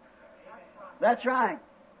to. That's right.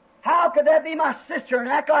 How could that be my sister and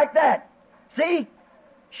act like that? See?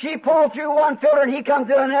 She pulled through one filter and he comes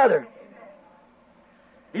through another.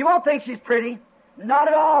 You won't think she's pretty. Not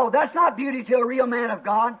at all. That's not beauty to a real man of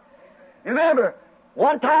God. Remember,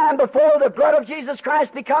 one time before the blood of Jesus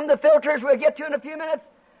Christ become the filters, we'll get to in a few minutes,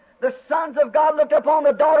 the sons of God looked upon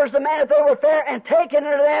the daughters of man if they were fair and taken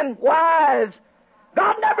unto them wives.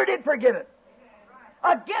 God never did forgive it.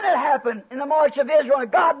 Again it happened in the march of Israel, and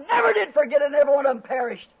God never did forget it, and every one of them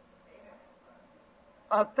perished.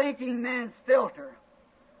 A thinking man's filter.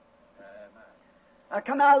 I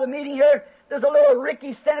come out of the meeting here, there's a little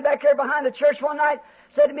Ricky standing back here behind the church one night,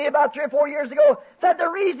 said to me about 3 or 4 years ago, said, the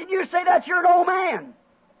reason you say that, you're an old man.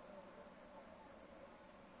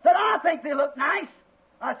 Said, I think they look nice.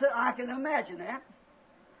 I said, I can imagine that.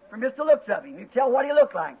 From just the looks of him. You can tell what he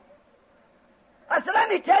looked like. I said, let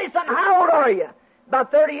me tell you something. How old are you?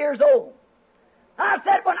 About 30 years old. I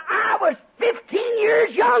said, when I was 15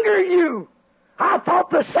 years younger than you, I thought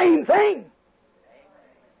the same thing.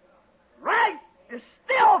 Right? It's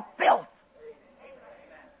still filth.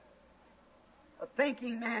 A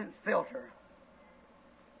thinking man's filter.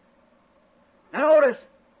 Now notice,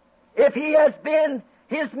 if he has been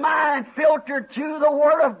his mind filtered to the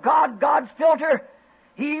Word of God, God's filter,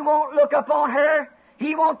 he won't look upon her.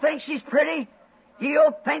 He won't think she's pretty.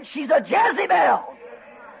 He'll think she's a Jezebel.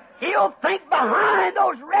 He'll think behind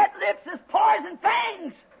those red lips is poison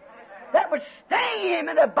things that would sting him.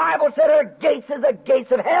 And the Bible said her gates is the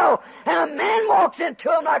gates of hell. And a man walks into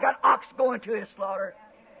them like an ox going to his slaughter.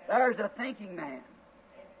 There's a thinking man.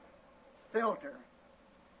 Filter.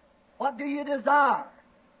 What do you desire?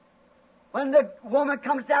 When the woman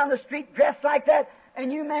comes down the street dressed like that,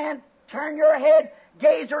 and you, man, turn your head,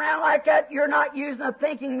 gaze around like that, you're not using a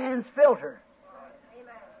thinking man's filter.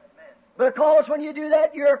 Because when you do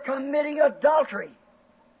that, you're committing adultery.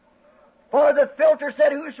 For the filter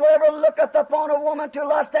said, whosoever looketh upon a woman to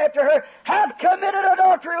lust after her hath committed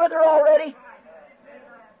adultery with her already.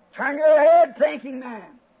 Turn your head, thinking man.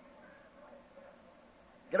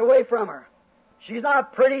 Get away from her. She's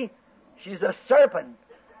not pretty. She's a serpent.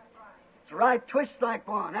 It's right, twists like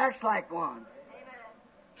one, acts like one,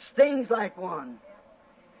 stings like one.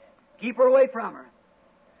 Keep her away from her.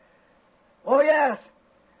 Oh, yes.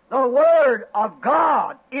 The Word of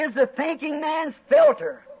God is the thinking man's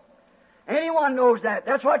filter. Anyone knows that.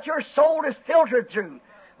 That's what your soul is filtered through.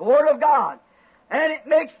 The Word of God. And it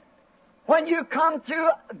makes, when you come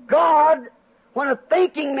to God, when a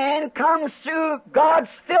thinking man comes through God's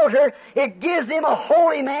filter, it gives him a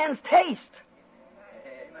holy man's taste.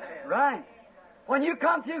 Amen. Right. When you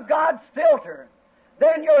come through God's filter,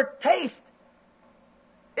 then your taste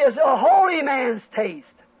is a holy man's taste.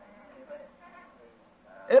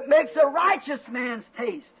 It makes a righteous man's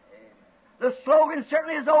taste. The slogan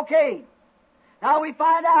certainly is okay. Now we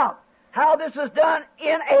find out how this was done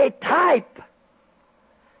in a type.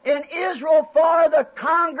 In Israel for the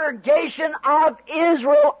congregation of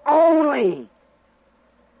Israel only.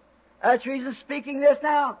 That's the reason speaking this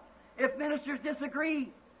now. If ministers disagree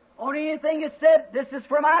on anything it said, this is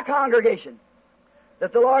for my congregation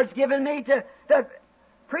that the Lord's given me to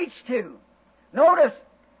preach to. Notice,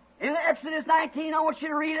 in Exodus 19, I want you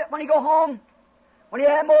to read it when you go home, when you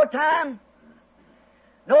have more time.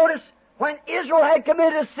 Notice, when Israel had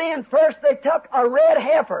committed a sin, first they took a red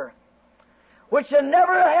heifer, which had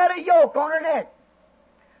never had a yoke on her neck.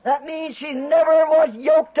 That means she never was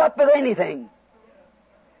yoked up with anything.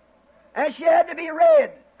 And she had to be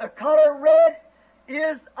red. the color red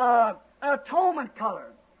is an atonement color.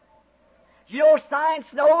 You know, science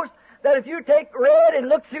knows that if you take red and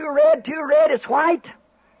look through red to red, it's white.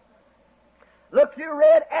 Look through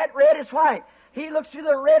red at red, it's white. He looks through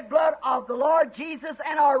the red blood of the Lord Jesus,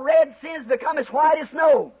 and our red sins become as white as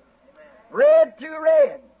snow. Red to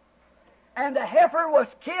red. And the heifer was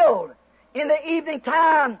killed in the evening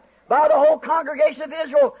time by the whole congregation of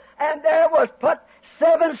Israel, and there was put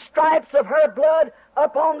 7 stripes of her blood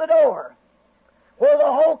upon the door, where the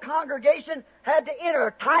whole congregation had to enter,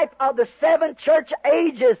 a type of the 7 church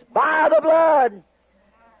ages by the blood.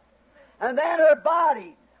 And then her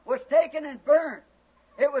body was taken and burnt.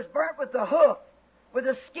 It was burnt with the hoof, with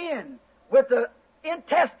the skin, with the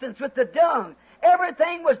intestines, with the dung.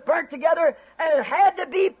 Everything was burnt together, and it had to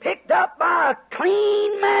be picked up by a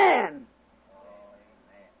clean man.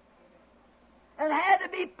 And had to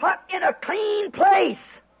be put in a clean place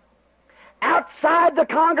outside the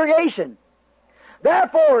congregation.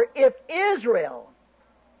 Therefore, if Israel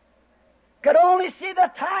could only see the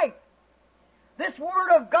type, this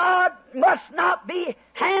Word of God must not be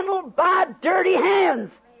handled by dirty hands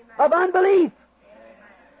of unbelief.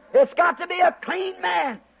 It's got to be a clean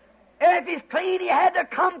man. And if he's clean, he had to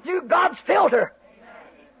come through God's filter.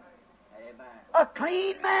 A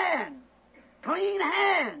clean man, clean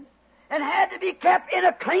hands, and had to be kept in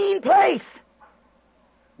a clean place.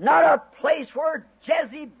 Not a place where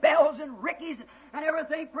Jezebels and Rickies and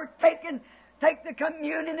everything take the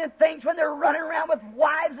communion and things when they're running around with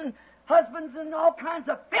wives and husbands and all kinds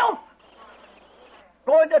of filth.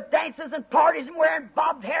 Going to dances and parties and wearing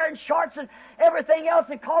bobbed hair and shorts and everything else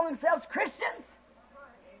and calling themselves Christians.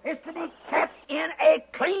 It's to be kept in a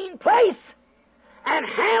clean place and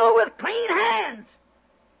handled with clean hands.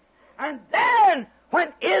 And then,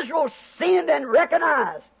 when Israel sinned and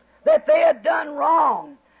recognized that they had done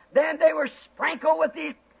wrong, then they were sprinkled with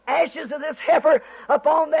the ashes of this heifer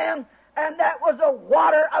upon them, and that was a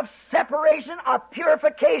water of separation, of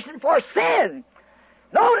purification for sin.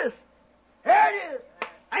 Notice, there it is.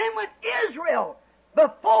 And when Israel,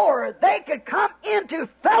 before they could come into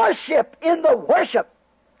fellowship in the worship,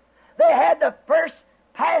 they had to first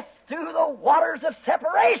pass through the waters of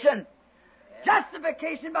separation.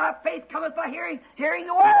 Justification by faith cometh by hearing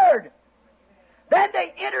the Word. Then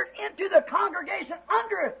they entered into the congregation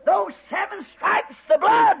under those 7 stripes of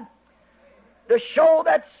blood to show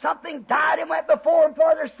that something died and went before them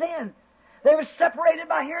for their sin. They were separated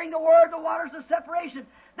by hearing the Word, the waters of separation.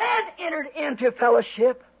 Then entered into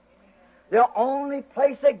fellowship. The only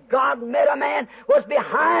place that God met a man was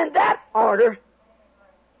behind that altar.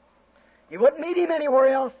 He wouldn't meet him anywhere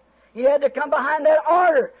else. He had to come behind that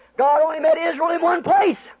altar. God only met Israel in one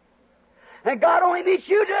place. And God only meets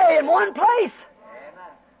you today in one place.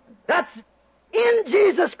 That's in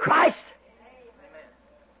Jesus Christ.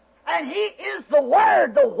 And He is the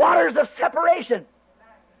Word, the waters of separation.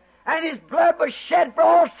 And His blood was shed for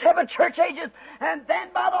all 7 church ages. And then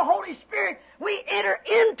by the Holy Spirit, we enter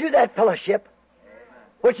into that fellowship,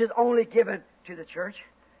 which is only given to the church.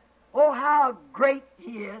 Oh, how great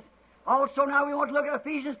He is. Also, now we want to look at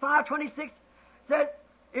Ephesians 5:26. Said,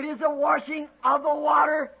 it is the washing of the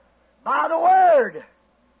water by the Word.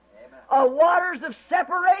 Waters of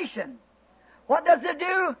separation. What does it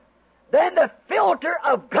do? Then the filter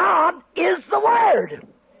of God is the Word.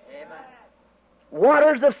 Amen.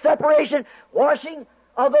 Waters of separation, washing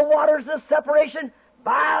of the waters of separation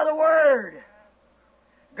by the Word.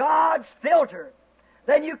 God's filter.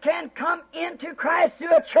 Then you can come into Christ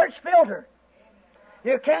through a church filter.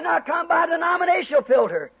 You cannot come by a denominational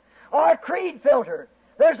filter or a creed filter.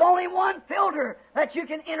 There's only one filter that you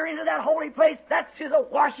can enter into that holy place. That's through the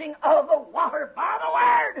washing of the water by the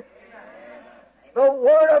Word. The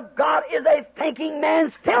Word of God is a thinking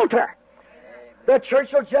man's filter. The church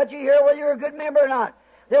will judge you here whether you're a good member or not.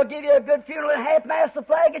 They'll give you a good funeral and half-mast the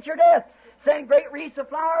flag at your death. Send great wreaths of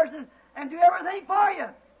flowers and do everything for you.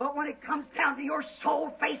 But when it comes down to your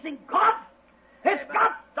soul facing God, it's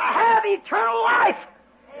got to have eternal life.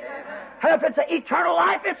 And if it's an eternal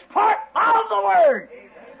life, it's part of the Word.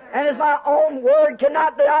 And as my own word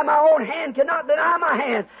cannot deny, my own hand cannot deny my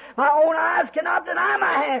hand, my own eyes cannot deny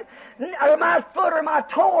my hand, or my foot or my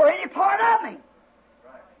toe or any part of me.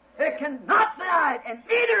 It cannot deny it, and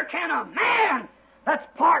neither can a man that's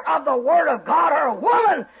part of the Word of God or a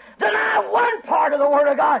woman deny one part of the Word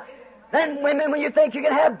of God. Then women, when you think you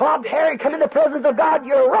can have bobbed hair and come in the presence of God,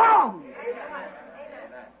 you're wrong.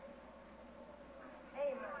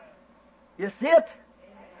 You see it?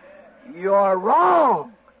 You're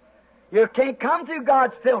wrong. You can't come through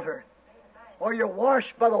God's filter, or you're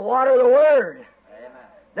washed by the water of the Word. Amen.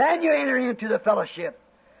 Then you enter into the fellowship.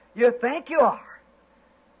 You think you are.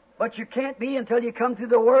 But you can't be until you come through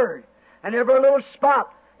the Word. And every little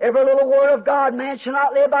spot, every little word of God, man shall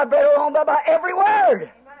not live by bread alone, but by every word.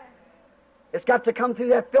 Amen. It's got to come through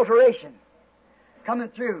that filtration. Coming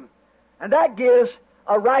through. And that gives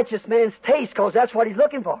a righteous man's taste, because that's what he's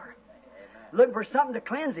looking for. Amen. Looking for something to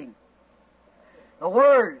cleanse him. The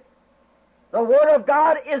Word. The Word of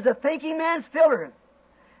God is a thinking man's filter.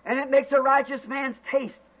 And it makes a righteous man's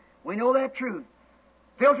taste. We know that truth.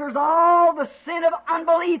 Filters all the sin of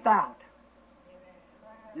unbelief out.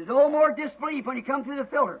 There's no more disbelief when you come through the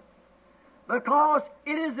filter. Because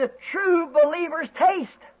it is the true believer's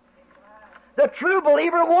taste. The true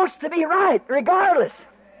believer wants to be right, regardless.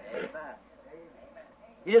 Amen.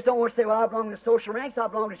 You just don't want to say, well, I belong to social ranks, I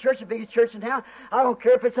belong to church, the biggest church in town. I don't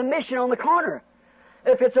care if it's a mission on the corner,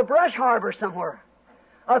 if it's a brush harbor somewhere.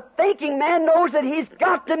 A thinking man knows that he's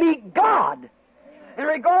got to meet God. In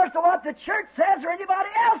regards to what the church says or anybody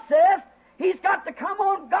else says, he's got to come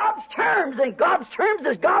on God's terms, and God's terms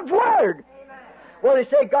is God's Word. Amen. Well, they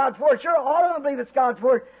say God's Word. Sure, all of them believe it's God's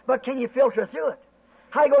Word, but can you filter through it?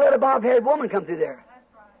 How you going to let a bob-haired woman come through there?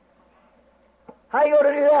 How you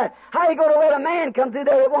going to do that? How you going to let a man come through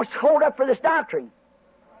there that wants to hold up for this doctrine?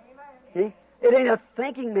 See? It ain't a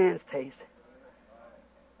thinking man's taste.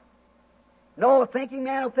 No, a thinking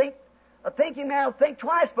man will think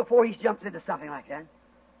twice before he jumps into something like that.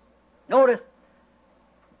 Notice,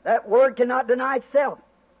 that word cannot deny itself.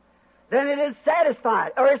 Then it is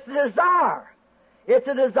satisfied, or it's a desire. It's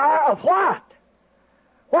a desire of what?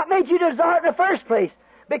 What made you desire it in the first place?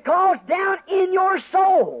 Because down in your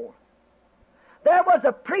soul, there was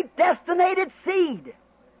a predestinated seed,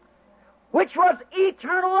 which was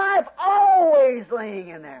eternal life, always laying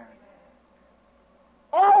in there.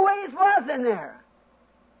 Always was in there.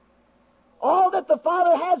 All that the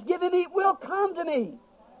Father has given me will come to me.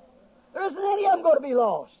 There isn't any of them going to be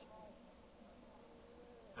lost.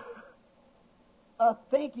 A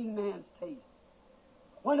thinking man's taste.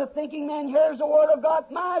 When a thinking man hears the Word of God,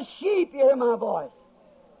 my sheep hear my voice.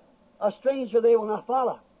 A stranger they will not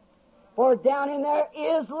follow. For down in there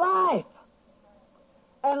is life.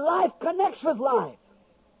 And life connects with life.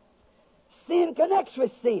 Sin connects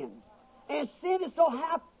with sin. And sin is so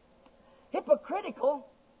hypocritical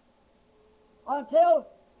until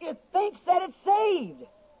it thinks that it's saved,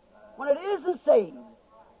 when it isn't saved.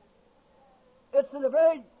 It's in the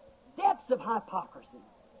very depths of hypocrisy.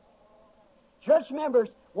 Church members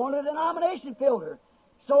want a denomination filter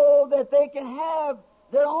so that they can have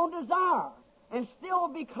their own desire and still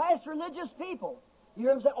be classed religious people. You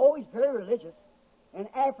hear them say, oh, he's very religious. In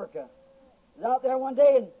Africa, I was out there one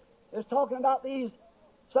day and they was talking about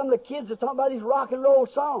some of the kids was talking about these rock and roll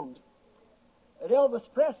songs. And Elvis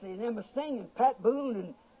Presley and them was singing, Pat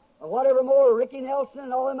Boone and whatever more, Ricky Nelson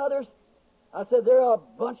and all them others. I said, they're a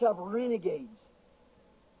bunch of renegades.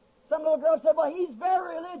 Some little girl said, well, he's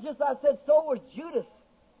very religious. I said, so was Judas.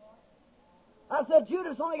 I said,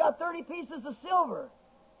 Judas only got 30 pieces of silver.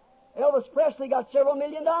 Elvis Presley got several $1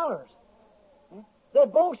 million. They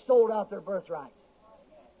both sold out their birthrights.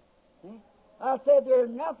 I said, they're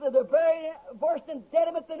nothing, the very worst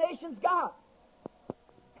impediment the nation's got.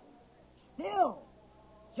 Still,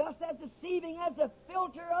 just as deceiving as the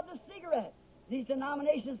filter of the cigarette. These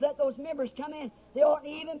denominations let those members come in. There ought to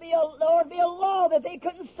even be a law that they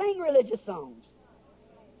couldn't sing religious songs.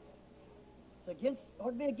 It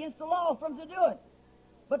ought to be against the law for them to do it.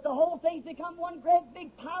 But the whole thing's become one great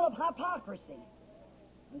big pile of hypocrisy.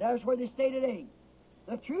 And there's where they stay today.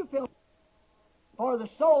 The true filter for the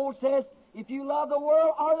soul says, if you love the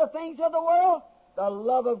world or the things of the world, the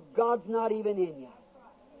love of God's not even in you.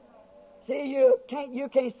 See, you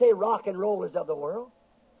can't say rock and roll is of the world,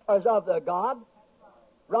 or is of the God.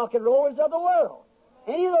 Rock and roll is of the world.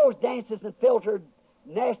 Any of those dances and filtered,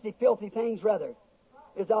 nasty, filthy things, rather,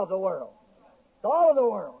 is of the world. It's all of the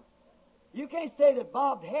world. You can't say that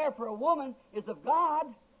bobbed hair for a woman is of God.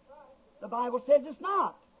 The Bible says it's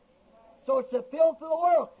not. So it's the filth of the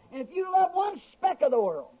world. And if you love one speck of the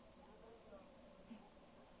world,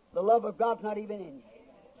 the love of God's not even in you.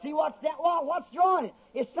 See what's drawing it?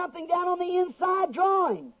 It's something down on the inside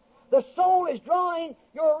drawing. The soul is drawing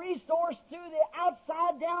your resource through the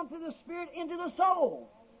outside down through the Spirit into the soul.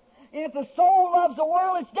 And if the soul loves the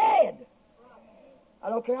world, it's dead. I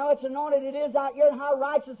don't care how much anointed it is out here and how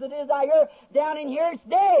righteous it is out here. Down in here, it's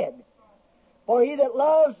dead. For he that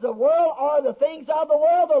loves the world or the things of the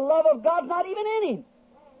world, the love of God's not even in him.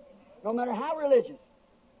 No matter how religious.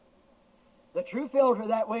 The true filter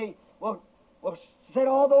that way will set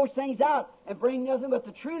all those things out and bring nothing but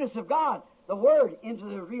the trueness of God, the Word, into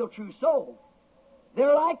the real true soul.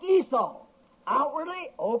 They're like Esau. Outwardly,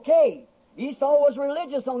 okay. Esau was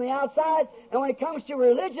religious on the outside, and when it comes to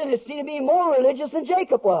religion, he seemed to be more religious than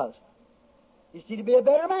Jacob was. He seemed to be a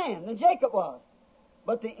better man than Jacob was.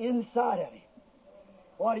 But the inside of him,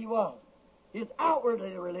 what he was, is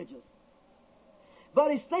outwardly religious.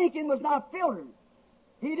 But his thinking was not filtered.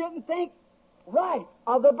 He didn't think right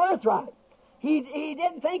of the birthright. He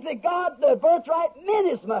didn't think that God, the birthright,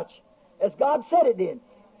 meant as much as God said it did.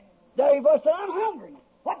 There he was, said, I'm hungry.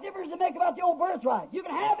 What difference does it make about the old birthright? You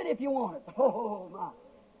can have it if you want it. Oh, my.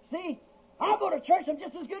 See, I go to church, I'm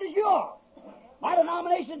just as good as you are. My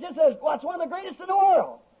denomination is just as, well, it's one of the greatest in the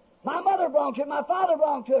world. My mother belonged to it, my father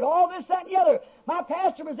belonged to it, all this, that, and the other. My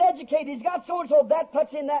pastor was educated, he's got so-and-so. That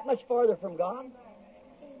puts him that much farther from God.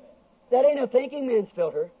 That ain't a thinking man's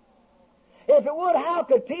filter. If it would, how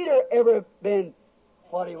could Peter ever have been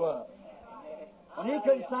what he was? When he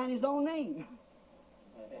couldn't sign his own name.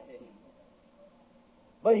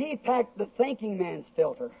 But he packed the thinking man's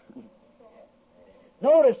filter.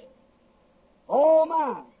 Notice, oh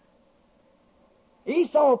my,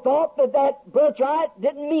 Esau thought that that birthright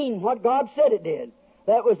didn't mean what God said it did.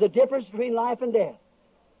 That was the difference between life and death.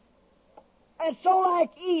 And so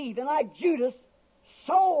like Eve and like Judas,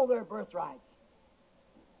 sold their birthrights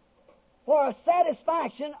for a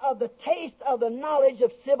satisfaction of the taste of the knowledge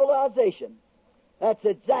of civilization. That's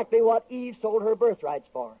exactly what Eve sold her birthrights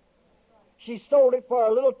for. She sold it for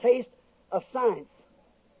a little taste of science,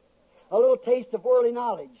 a little taste of worldly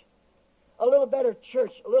knowledge, a little better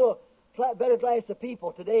church, a little better class of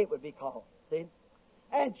people, today it would be called. See?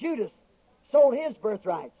 And Judas sold his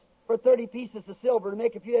birthrights for 30 pieces of silver to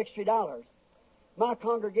make a few extra dollars. My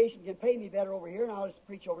congregation can pay me better over here, and I'll just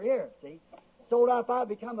preach over here, see? Sold out if I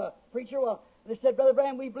become a preacher. Well, they said, Brother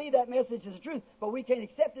Branham, we believe that message is the truth, but we can't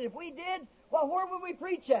accept it. If we did, well, where would we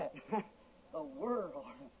preach at? The world.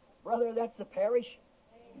 Brother, that's the parish.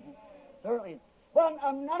 Certainly. Well,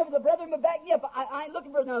 none of the brethren would back me up. I ain't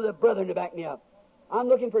looking for none of the brethren to back me up. I'm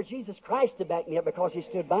looking for Jesus Christ to back me up because He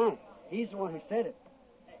stood by. He's the one who said it.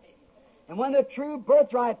 And when the true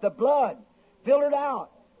birthright, the blood, filtered out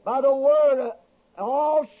by the Word,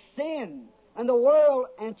 all sin and the world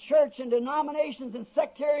and church and denominations and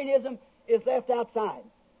sectarianism is left outside.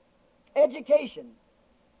 Education,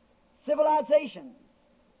 civilization,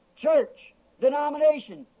 church,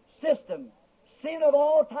 denomination, system, sin of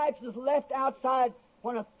all types is left outside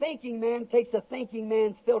when a thinking man takes a thinking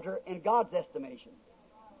man's filter in God's estimation.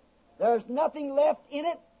 There's nothing left in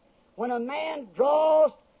it when a man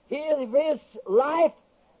draws his life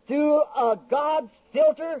through God's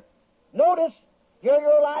filter. Notice, here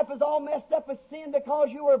your life is all messed up with sin because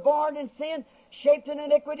you were born in sin, shaped in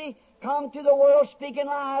iniquity, come to the world speaking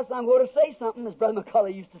lies. I'm going to say something, as Brother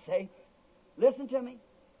McCullough used to say. Listen to me.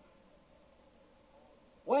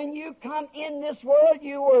 When you come in this world,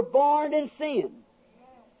 you were born in sin.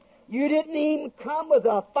 You didn't even come with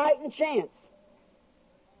a fighting chance.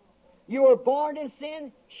 You were born in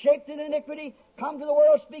sin, shaped in iniquity, come to the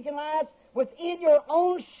world speaking lies. Within your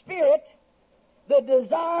own spirit, the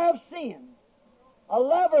desire of sin, a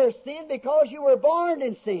lover of sin because you were born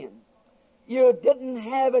in sin. You didn't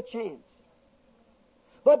have a chance.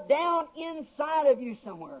 But down inside of you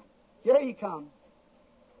somewhere, here you come.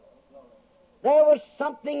 There was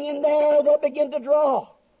something in there that began to draw.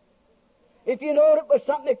 If you know it was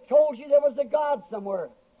something that told you there was a God somewhere,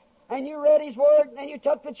 and you read His Word, and you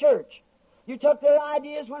took the church, you took their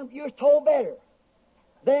ideas when you were told better,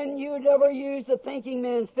 then you never used the thinking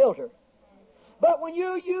man's filter. But when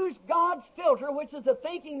you use God's filter, which is the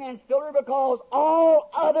thinking man's filter, because all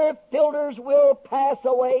other filters will pass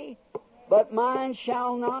away, but mine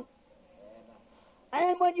shall not.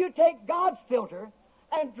 And when you take God's filter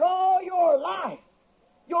and draw your life,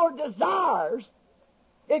 your desires,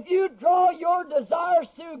 if you draw your desires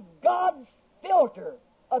through God's filter,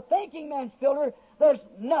 a thinking man's filter, there's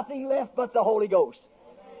nothing left but the Holy Ghost.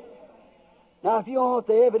 Now, if you want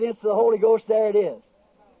the evidence of the Holy Ghost, there it is.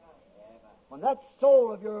 When that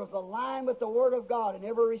soul of yours is aligned with the Word of God in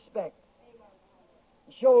every respect,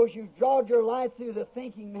 it shows you drawed your life through the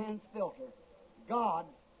thinking man's filter, God's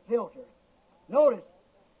filter. Notice,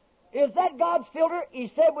 is that God's filter?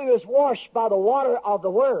 He said we was washed by the water of the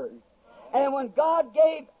Word. And when God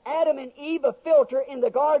gave Adam and Eve a filter in the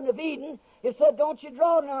Garden of Eden, He said, don't you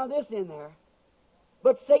draw none of this in there.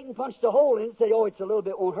 But Satan punched a hole in it and said, oh, it's a little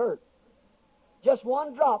bit, won't hurt. Just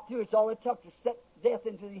one drop through it's all it took to set death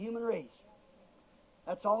into the human race.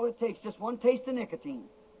 That's all it takes, just one taste of nicotine.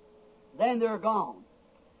 Then they're gone.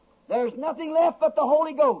 There's nothing left but the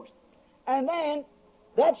Holy Ghost. And then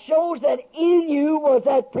that shows that in you was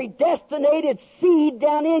that predestinated seed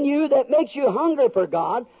down in you that makes you hungry for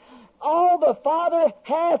God. All the Father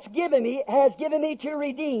has given me to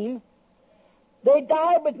redeem, They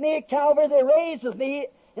died with me at Calvary. They raised with me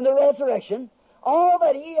in the resurrection. All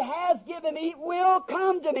that He has given me will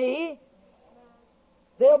come to me.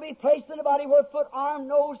 They'll be placed in the body where foot, arm,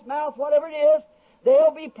 nose, mouth, whatever it is.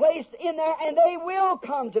 They'll be placed in there, and they will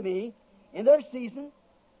come to me in their season.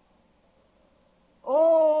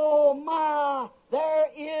 Oh, my! There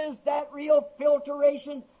is that real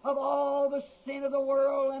filtration of all the sin of the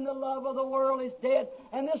world, and the love of the world is dead,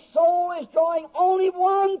 and the soul is drawing only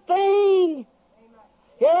one thing.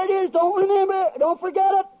 Here it is. Don't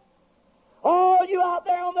forget it. All you out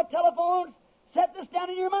there on the telephones, set this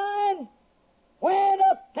down in your mind. When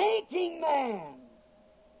a thinking man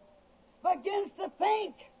begins to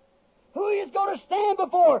think who he's going to stand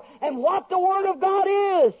before and what the Word of God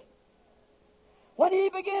is, when he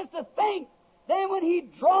begins to think, then when he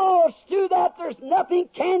draws to that, there's nothing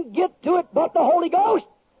can get to it but the Holy Ghost.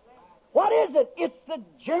 What is it? It's the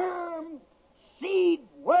germ seed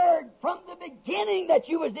word from the beginning that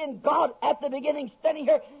you was in God at the beginning, standing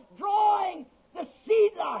here, drawing the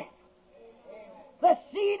seed life. The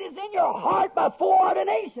seed is in your heart by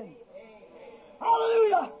foreordination.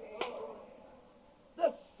 Hallelujah.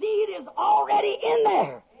 The seed is already in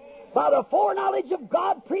there by the foreknowledge of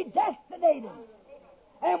God, predestinated.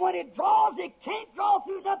 And when it draws, it can't draw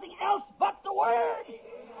through nothing else but the Word.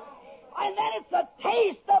 And then it's a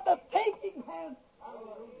taste of the thinking man,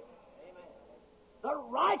 the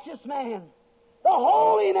righteous man, the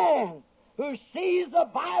holy man, who sees the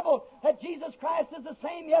Bible that Jesus Christ is the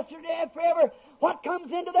same yesterday and forever. What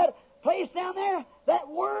comes into that place down there? That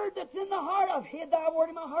Word that's in the heart. I've hid thy Word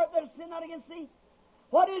in my heart that I sin not against thee.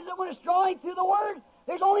 What is it when it's drawing through the Word?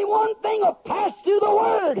 There's only one thing will pass through the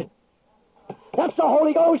Word. That's the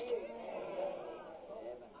Holy Ghost.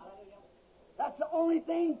 That's the only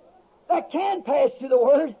thing that can pass through the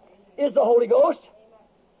Word is the Holy Ghost.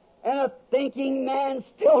 And a thinking man's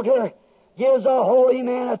filter gives a holy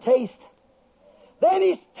man a taste. Then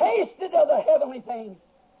he's tasted of the heavenly things.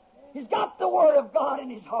 He's got the Word of God in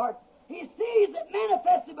his heart. He sees it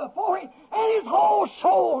manifested before him, and his whole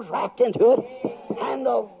soul's wrapped into it. And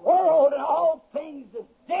the world and all things is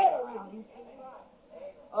dead around him.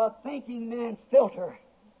 A thinking man's filter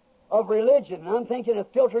of religion. I'm thinking of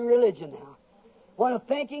filtering religion now. When a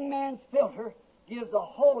thinking man's filter gives a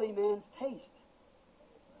holy man's taste.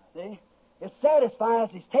 See? It satisfies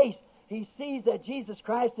his taste. He sees that Jesus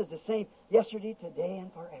Christ is the same yesterday, today,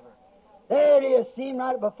 and forever. There it is, seen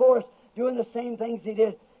right before us, doing the same things he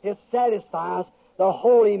did. It satisfies the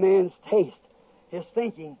holy man's taste, his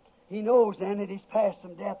thinking. He knows then that he's passed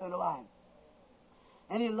from death into life.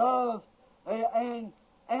 And he loves, and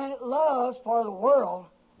it loves for the world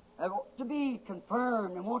to be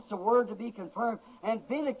confirmed, and wants the Word to be confirmed and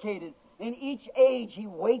vindicated. In each age he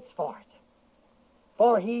waits for it.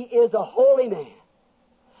 For he is a holy man.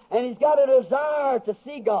 And he's got a desire to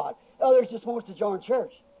see God. Others just wants to join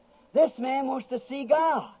church. This man wants to see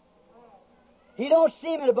God. He don't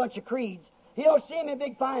see him in a bunch of creeds. He don't see him in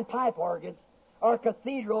big fine pipe organs or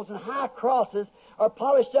cathedrals and high crosses or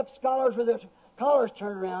polished up scholars with their collars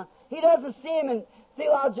turned around. He doesn't see him in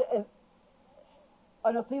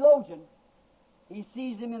a theologian. He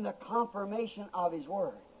sees him in the confirmation of his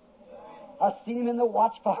Word. I've seen him in the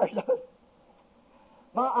watchfires of it.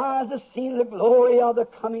 My eyes have seen the glory of the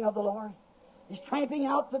coming of the Lord. He's tramping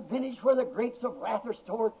out the vintage where the grapes of wrath are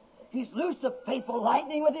stored. He's loosed the faithful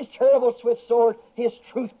lightning with his terrible swift sword. His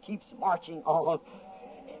truth keeps marching on.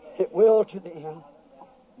 It will to the end.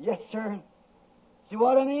 Yes, sir. See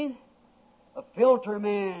what I mean? A filter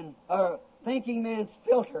man, a thinking man's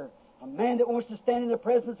filter, a man that wants to stand in the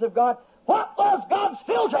presence of God. What was God's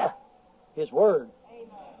filter? His Word.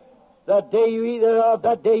 That day you eat thereof,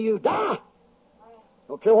 that day you die.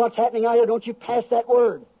 Don't care what's happening out here, don't you pass that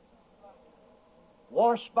Word.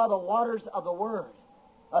 Washed by the waters of the Word.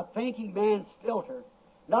 A thinking man's filter.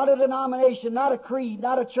 Not a denomination, not a creed,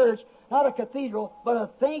 not a church, not a cathedral, but a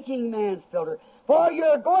thinking man's filter. For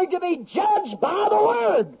you're going to be judged by the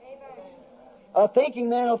Word. Amen. A thinking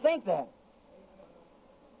man will think that.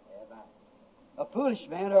 A foolish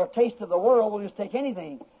man or a taste of the world will just take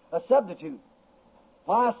anything, a substitute.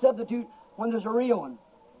 Why a substitute when there's a real one?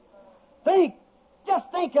 Just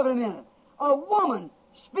think of it a minute. A woman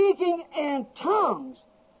speaking in tongues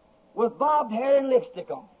with bobbed hair and lipstick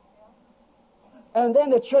on. And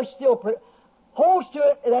then the church still holds to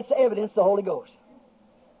it, and that's evidence of the Holy Ghost.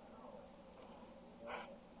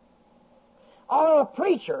 Or a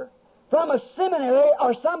preacher from a seminary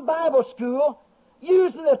or some Bible school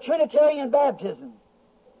using the Trinitarian baptism.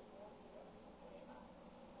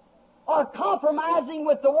 Or compromising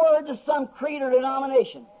with the Word of some creed or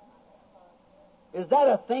denomination. Is that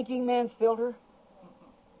a thinking man's filter?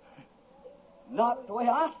 Not the way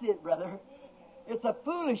I see it, brother. It's a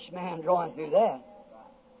foolish man drawing through that.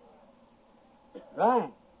 Right.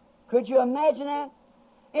 Could you imagine that?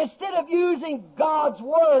 Instead of using God's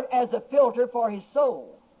Word as a filter for his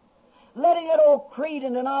soul, letting that old creed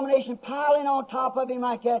and denomination piling on top of him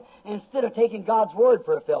like that, instead of taking God's Word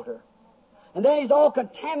for a filter. And then he's all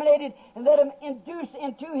contaminated, and let him induce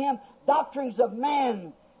into him doctrines of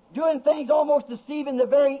man, doing things almost deceiving the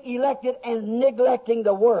very elected and neglecting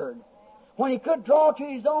the Word, when he could draw to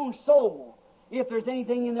his own soul, if there's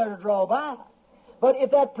anything in there to draw by. But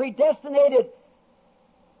if that predestinated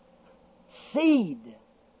seed,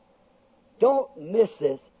 don't miss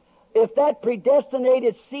this, if that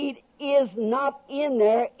predestinated seed is not in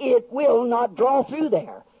there, it will not draw through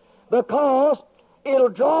there, because it'll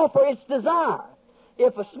draw for its desire.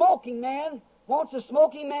 If a smoking man wants a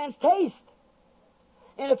smoking man's taste,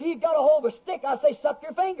 and if he's got a hold of a stick, I say, suck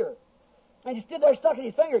your finger. And he stood there sucking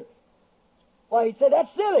his finger. Well, he'd say, that's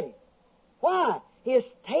silly. Why? His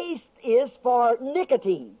taste is for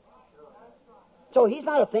nicotine. So he's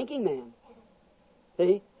not a thinking man.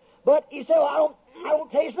 See? But you say, well, I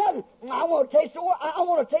don't taste nothing. I want to taste I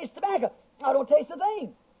want to taste tobacco. I don't taste a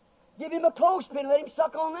thing. Give him a clothespin and let him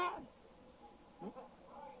suck on that.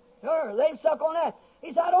 Sure, let him suck on that.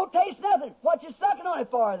 He said, I don't taste nothing. What you sucking on it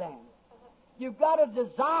for then? You've got a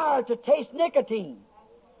desire to taste nicotine.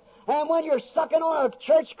 And when you're sucking on a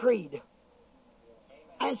church creed,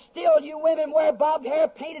 and still you women wear bobbed hair,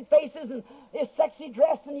 painted faces, and is sexy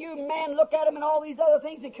dressed, and you men look at them and all these other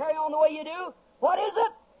things and carry on the way you do, what is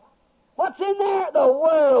it? What's in there? The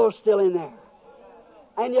world's still in there.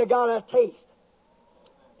 And you got a taste.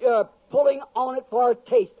 You're pulling on it for a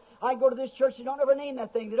taste. I go to this church, they don't ever name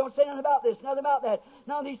that thing. They don't say nothing about this, nothing about that.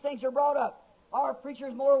 None of these things are brought up. Our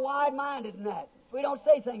preacher's more wide-minded than that. We don't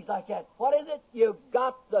say things like that. What is it? You've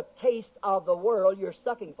got the taste of the world you're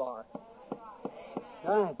sucking for.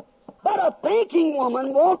 Right. But a thinking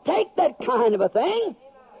woman won't take that kind of a thing.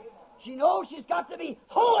 She knows she's got to be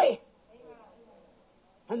holy.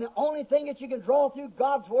 And the only thing that you can draw through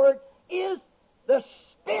God's Word is the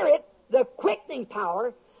Spirit, the quickening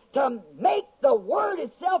power, to make the Word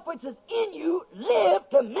itself, which is in you, live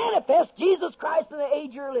to manifest Jesus Christ in the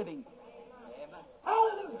age you're living. Amen.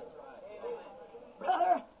 Hallelujah.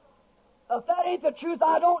 Brother, if that ain't the truth,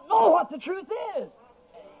 I don't know what the truth is.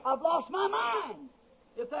 I've lost my mind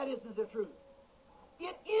if that isn't the truth.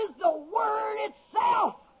 It is the Word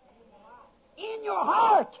itself in your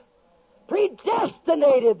heart,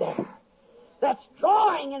 predestinated there, that's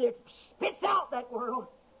drawing, and it spits out that world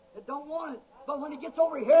that don't want it. But when it gets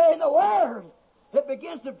over here in the Word, it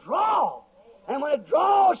begins to draw. And when it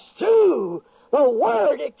draws to the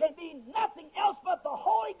Word, it can be nothing else but the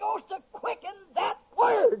Holy Ghost to quicken that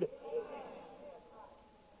Word.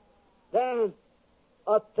 Then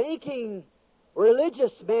a thinking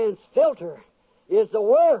religious man's filter is the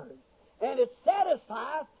Word. And it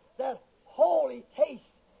satisfies that holy taste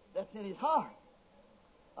that's in his heart.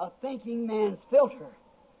 A thinking man's filter,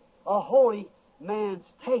 a holy man's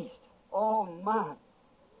taste. Oh, my.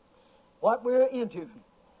 What we're into.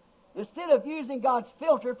 Instead of using God's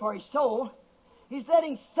filter for his soul, he's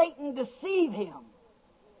letting Satan deceive him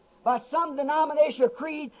by some denomination or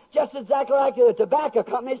creed, just exactly like the tobacco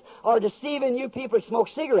companies are deceiving you people who smoke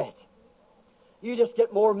cigarettes. You just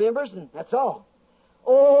get more members, and that's all.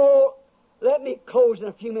 Oh, let me close in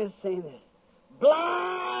a few minutes saying this.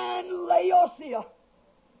 Blind Laodicea.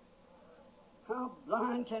 How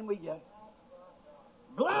blind can we get?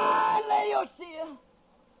 Blind Laodicea,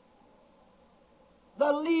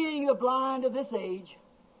 the leading the blind of this age,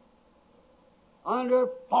 under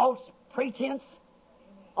false pretense,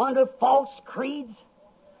 under false creeds,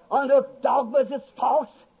 under dogmas that's false,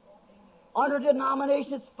 under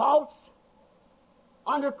denominations that's false,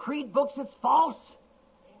 under creed books that's false.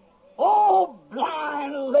 Oh,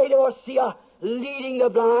 blind Laodicea, leading the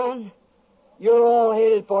blind. You're all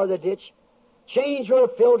headed for the ditch. Change your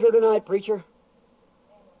filter tonight, preacher.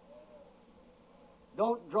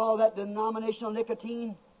 Don't draw that denominational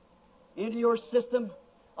nicotine into your system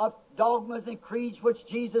of dogmas and creeds, which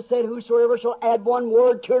Jesus said, whosoever shall add one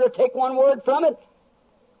word to it or take one word from it.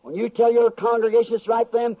 When you tell your congregation it's right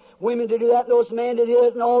for them women to do that, and those men to do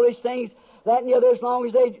it, and all these things, that and the other, as long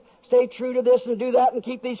as they stay true to this and do that and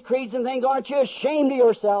keep these creeds and things, aren't you ashamed of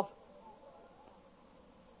yourself?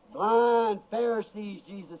 Blind Pharisees,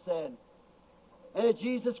 Jesus said. And as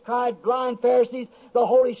Jesus cried, blind Pharisees, the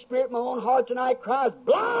Holy Spirit in my own heart tonight cries,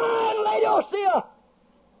 blind Laodicea!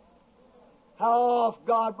 How if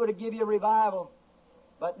God would have given you a revival.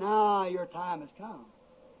 But now your time has come.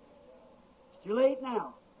 It's too late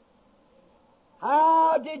now.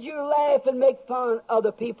 How did you laugh and make fun of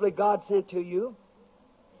the people that God sent to you?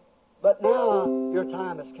 But now your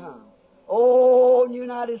time has come. Oh,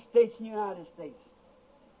 United States and United States.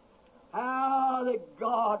 How that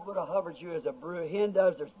God would have hovered you as a hen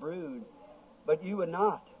does their brood, but you would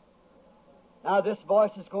not. Now this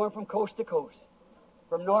voice is going from coast to coast,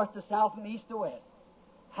 from north to south, from east to west.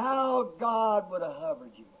 How God would have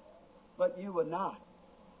hovered you, but you would not.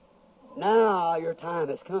 Now your time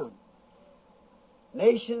has come.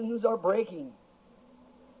 Nations are breaking.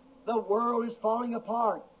 The world is falling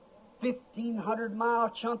apart.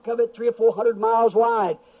 1,500-mile chunk of it, 300 or 400 miles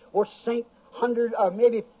wide, will sink 100 or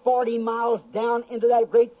maybe 40 miles down into that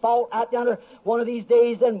great fault out down there one of these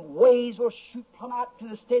days, and waves will shoot plumb out to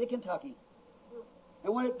the state of Kentucky.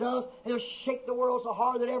 And when it does, it'll shake the world so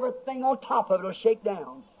hard that everything on top of it will shake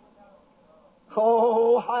down.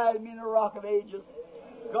 Oh, hide me in the rock of ages.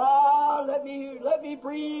 God, let me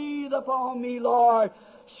breathe upon me, Lord.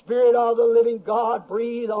 Spirit of the living God,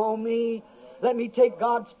 breathe on me. Let me take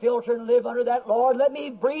God's filter and live under that, Lord. Let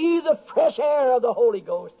me breathe the fresh air of the Holy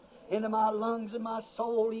Ghost into my lungs and my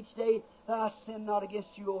soul each day, that I sin not against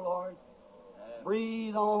you, O Lord.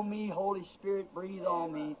 Breathe on me, Holy Spirit, breathe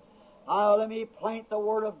on me. Let me plant the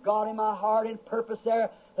Word of God in my heart and purpose there,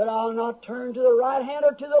 that I'll not turn to the right hand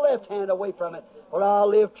or to the left hand away from it, but I'll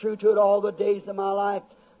live true to it all the days of my life.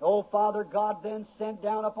 Oh, Father God, then send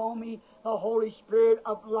down upon me the Holy Spirit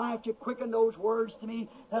of life to quicken those words to me,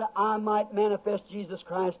 that I might manifest Jesus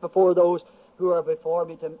Christ before those who are before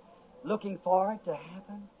me, to looking for it to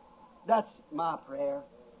happen. That's my prayer.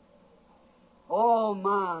 Oh,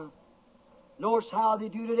 my. Notice how they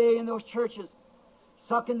do today in those churches,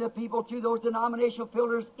 sucking the people through those denominational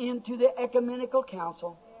filters into the ecumenical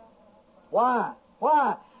council. Why?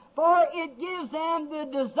 Why? For it gives them the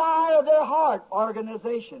desire of their heart,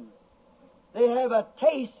 organization. They have a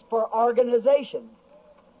taste for organization.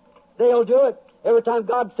 They'll do it. Every time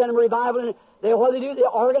God sent them a revival, what do? They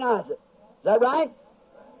organize it. Is that right?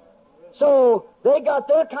 So they got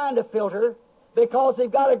their kind of filter because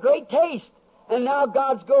they've got a great taste. And now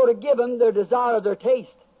God's going to give them their desire of their taste.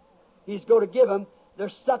 He's going to give them,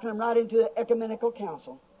 they're sucking them right into the ecumenical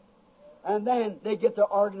council. And then they get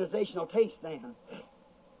their organizational taste then.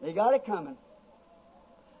 They got it coming.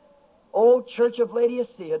 Oh, Church of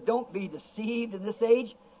Laodicea, don't be deceived in this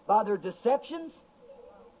age by their deceptions.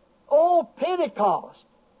 Oh, Pentecost,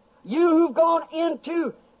 you who've gone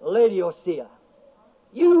into Laodicea,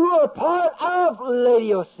 you who are part of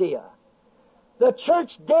Laodicea, the church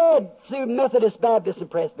dead through Methodist, Baptist, and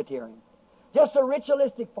Presbyterian. Just a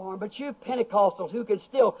ritualistic form, but you Pentecostals who can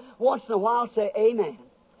still once in a while say amen,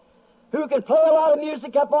 who can play a lot of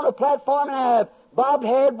music up on a platform and have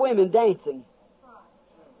bobbed-haired women dancing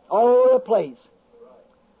all over the place,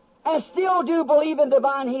 and still do believe in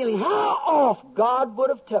divine healing. How off God would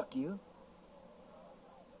have took you,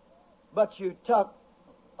 but you took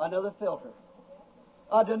another filter,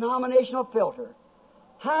 a denominational filter.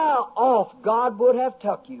 How off God would have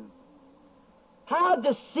took you. How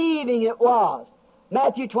deceiving it was.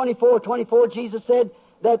 Matthew 24:24, Jesus said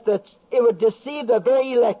that it would deceive the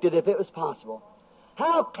very elected if it was possible.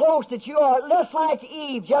 How close that you are, less like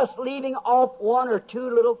Eve, just leaving off one or two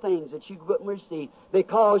little things that you couldn't receive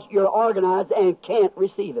because you're organized and can't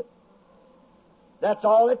receive it. That's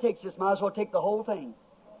all it takes. Just might as well take the whole thing.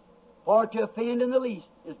 For to offend in the least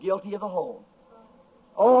is guilty of the whole.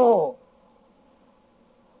 Oh,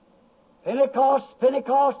 Pentecost,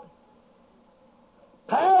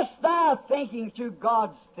 pass thy thinking through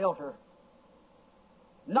God's filter,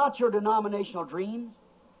 not your denominational dreams,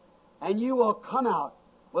 and you will come out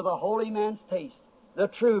with a holy man's taste, the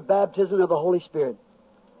true baptism of the Holy Spirit.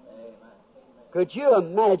 Amen. Could you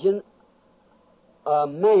imagine a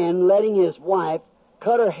man letting his wife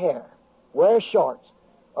cut her hair, wear shorts,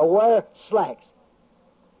 or wear slacks,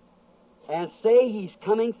 and say he's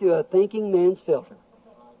coming through a thinking man's filter?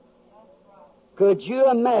 Could you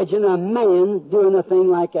imagine a man doing a thing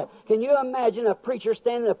like that? Can you imagine a preacher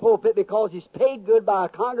standing in the pulpit because he's paid good by a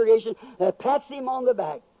congregation that pats him on the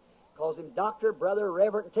back, calls him doctor, brother,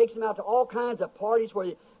 reverend, and takes him out to all kinds of parties where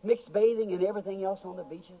they mix bathing and everything else on the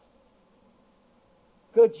beaches?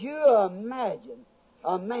 Could you imagine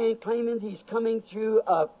a man claiming he's coming through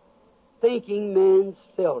a thinking man's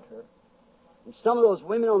filter? And some of those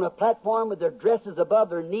women on the platform with their dresses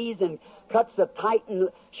above their knees and cuts so tight and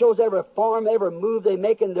shows every form, every move they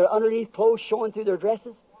make, and their underneath clothes showing through their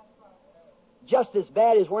dresses. Just as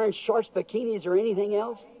bad as wearing shorts, bikinis, or anything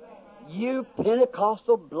else. You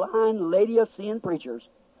Pentecostal, blind, Laodicean preachers.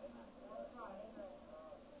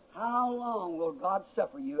 How long will God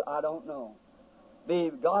suffer you? I don't know.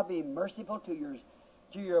 May God be merciful to your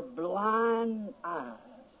to your blind eyes.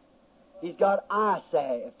 He's got eye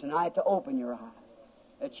salve tonight to open your eyes,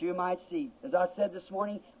 that you might see. As I said this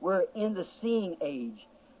morning, we're in the seeing age.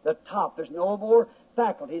 The top. There's no more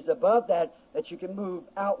faculties above that you can move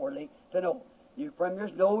outwardly to know. From your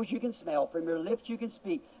nose you can smell, from your lips you can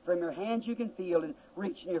speak, from your hands you can feel and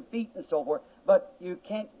reach, and your feet and so forth. But you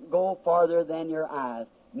can't go farther than your eyes.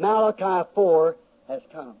 Malachi 4 has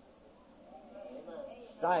come.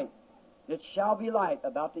 Sight. It shall be light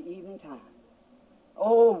about the evening time.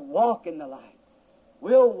 Oh, walk in the light.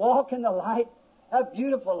 We'll walk in the light, a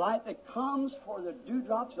beautiful light that comes for the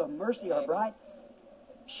dewdrops of mercy are bright.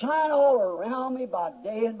 Shine all around me by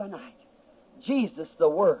day and by night. Jesus, the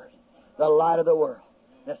Word, the light of the world.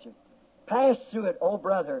 Yes, sir. Pass through it, oh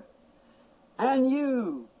brother, and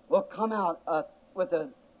you will come out with a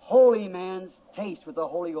holy man's taste with the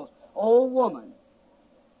Holy Ghost. Oh woman,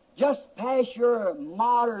 just pass your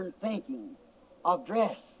modern thinking of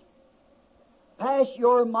dress. Pass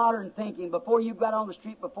your modern thinking before you go out on the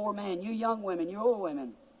street before man, you young women, you old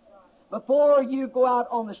women. Before you go out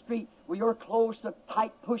on the street with your clothes so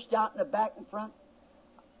tight pushed out in the back and front.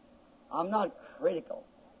 I'm not critical.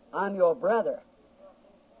 I'm your brother.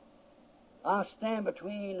 I stand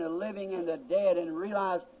between the living and the dead and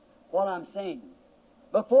realize what I'm saying.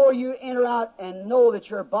 Before you enter out and know that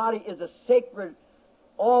your body is a sacred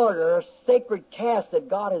order, a sacred caste that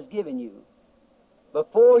God has given you.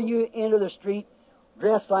 Before you enter the street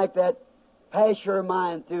dressed like that, pass your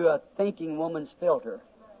mind through a thinking woman's filter.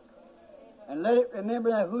 And let it remember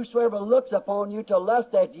that whosoever looks upon you to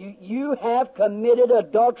lust at you, you have committed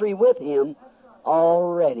adultery with him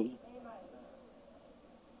already.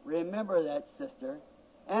 Remember that, sister.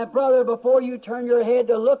 And brother, before you turn your head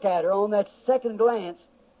to look at her on that second glance,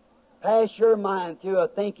 pass your mind through a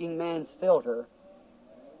thinking man's filter.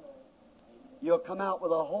 You'll come out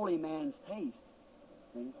with a holy man's taste,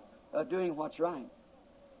 see, of doing what's right.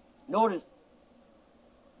 Notice,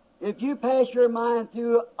 if you pass your mind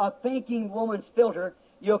through a thinking woman's filter,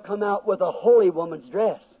 you'll come out with a holy woman's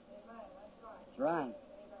dress. That's right.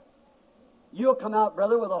 You'll come out,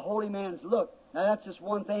 brother, with a holy man's look. Now, that's just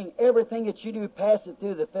one thing. Everything that you do, pass it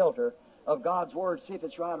through the filter of God's Word, see if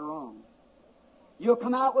it's right or wrong. You'll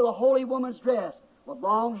come out with a holy woman's dress, with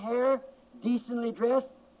long hair, decently dressed,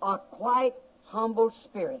 a quite humble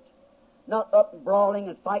spirit. Not up and brawling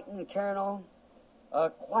and fighting and carrying on.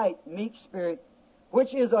 A quite meek spirit,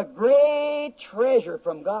 which is a great treasure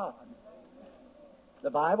from God. The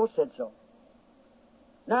Bible said so.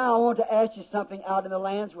 Now I want to ask you something out in the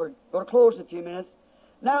lands. We're going to close in a few minutes.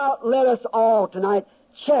 Now let us all tonight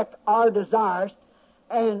check our desires,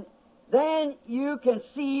 and then you can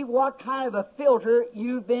see what kind of a filter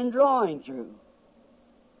you've been drawing through.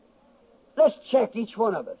 Let's check each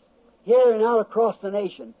one of us, here and out across the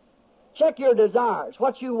nation. Check your desires,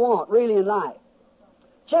 what you want really in life.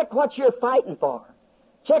 Check what you're fighting for.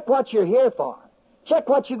 Check what you're here for. Check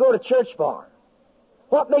what you go to church for.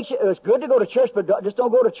 What makes you... It's good to go to church, but just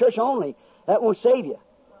don't go to church only. That won't save you.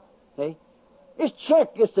 See? Just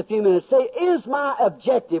check just a few minutes. Say, is my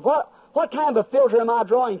objective? What kind of a filter am I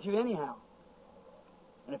drawing through anyhow?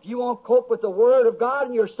 And if you won't cope with the Word of God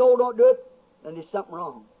and your soul don't do it, then there's something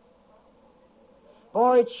wrong.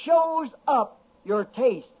 For it shows up your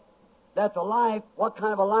taste that the life, what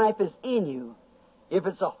kind of a life is in you. If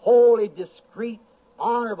it's a holy, discreet,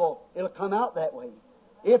 honorable, it'll come out that way.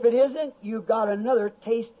 If it isn't, you've got another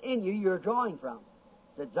taste in you you're drawing from.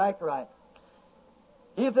 That's exactly right.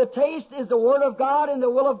 If the taste is the Word of God and the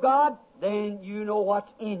will of God, then you know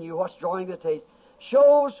what's in you, what's drawing the taste.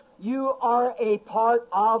 Shows you are a part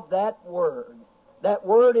of that Word. That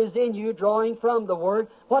Word is in you, drawing from the Word.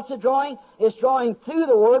 What's it drawing? It's drawing through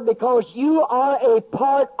the Word because you are a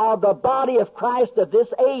part of the body of Christ of this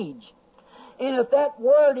age. And if that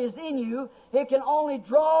Word is in you, it can only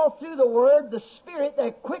draw through the Word the Spirit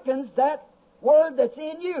that quickens that Word that's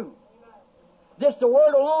in you. Just the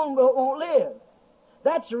Word alone won't live.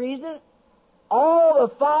 That's the reason all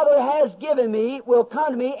the Father has given me will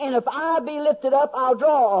come to me, and if I be lifted up, I'll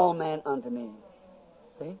draw all men unto me.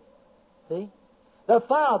 See? See? The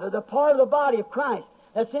Father, the part of the body of Christ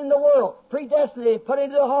that's in the world, predestinated, put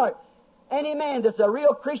into the heart. Any man that's a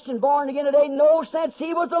real Christian born again today knows since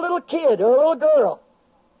he was a little kid or a little girl,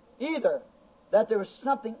 either, that there was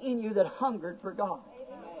something in you that hungered for God.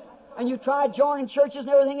 And you tried joining churches and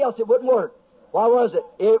everything else, it wouldn't work. Why was it?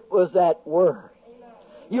 It was that Word.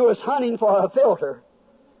 You was hunting for a filter.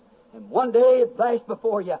 And one day it flashed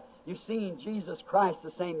before you. You've seen Jesus Christ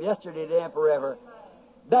the same yesterday, today, and forever.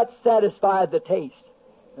 That satisfied the taste.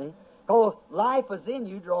 See? Because life was in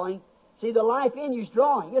you drawing See, the life in you's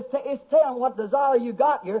drawing. It's telling what desire you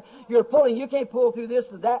got here. You're pulling. You can't pull through this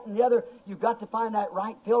and that and the other. You've got to find that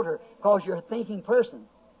right filter because you're a thinking person.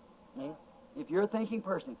 See? If you're a thinking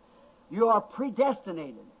person, you are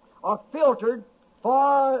predestinated or filtered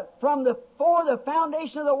for the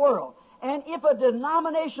foundation of the world. And if a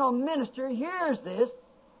denominational minister hears this,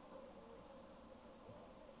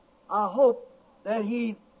 I hope that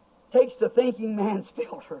he takes the thinking man's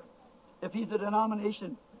filter, if he's a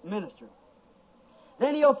denomination minister.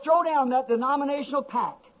 Then he'll throw down that denominational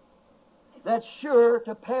pack that's sure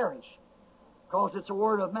to perish, because it's a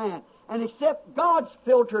word of man, and accept God's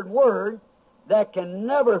filtered word that can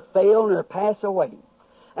never fail nor pass away.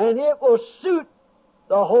 And it will suit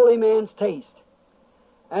the holy man's taste.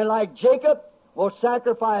 And like Jacob will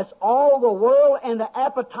sacrifice all the world and the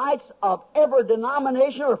appetites of every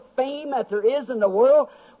denomination or fame that there is in the world,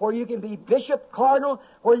 where you can be bishop, cardinal,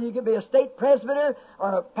 where you can be a state presbyter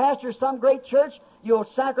or a pastor of some great church. You'll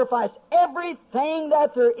sacrifice everything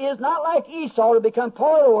that there is, not like Esau to become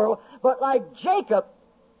part of the world, but like Jacob,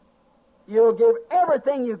 you'll give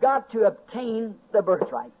everything you got to obtain the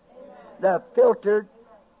birthright. The filtered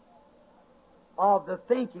of the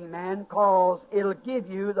thinking man, cause it'll give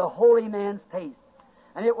you the holy man's taste.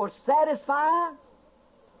 And it will satisfy,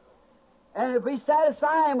 and it'll be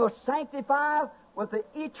satisfying and will sanctify with the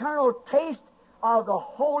eternal taste of the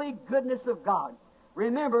holy goodness of God.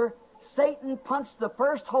 Remember, Satan punched the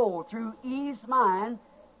first hole through Eve's mind,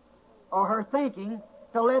 or her thinking,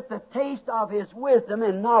 to let the taste of his wisdom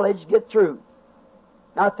and knowledge get through.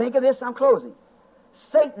 Now think of this, I'm closing.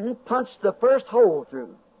 Satan punched the first hole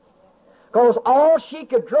through, because all she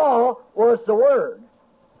could draw was the Word.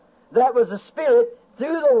 That was the Spirit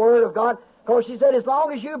through the Word of God. Because she said, as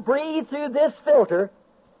long as you breathe through this filter,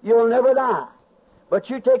 you'll never die. But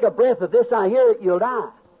you take a breath of this out here, you'll die.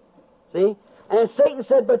 See? And Satan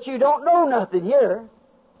said, but you don't know nothing here.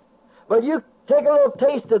 But you take a little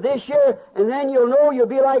taste of this here, and then you'll know you'll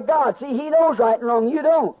be like God. See, He knows right and wrong, you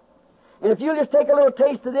don't. And if you just take a little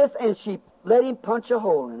taste of this, and she let him punch a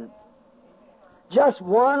hole in it. Just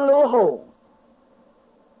one little hole.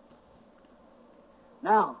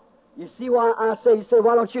 Now, you see why I say, you say,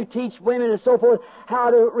 why don't you teach women and so forth how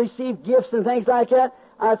to receive gifts and things like that?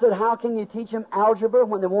 I said, how can you teach them algebra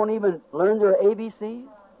when they won't even learn their ABCs?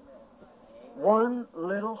 One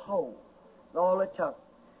little hole. All it took.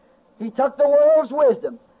 He took the world's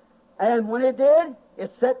wisdom, and when it did,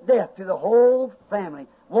 it set death to the whole family,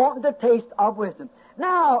 wanting the taste of wisdom.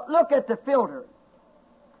 Now, look at the filter.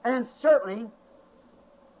 And certainly,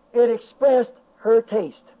 it expressed her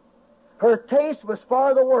taste. Her taste was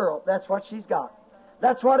for the world. That's what she's got.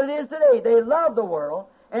 That's what it is today. They love the world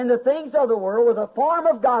and the things of the world with a form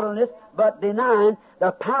of godliness, but denying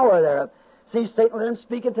the power thereof. See, Satan let them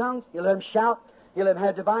speak in tongues. He'll let them shout. He'll let them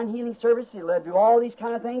have divine healing service. He'll let them do all these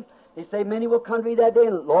kind of things. He say, many will come to me that day,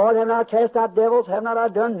 and Lord, have not I cast out devils? Have not I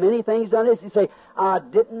done many things done this? He say, I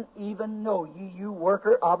didn't even know you, you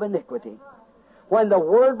worker of iniquity. When the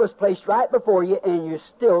Word was placed right before you, and you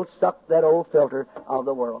still sucked that old filter of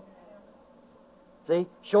the world. See,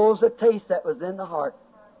 shows the taste that was in the heart.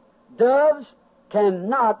 Doves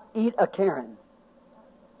cannot eat a caron.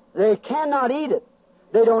 They cannot eat it.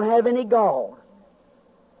 They don't have any gall.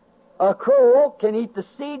 A crow can eat the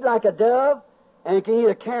seed like a dove, and can eat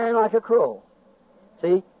a caron like a crow.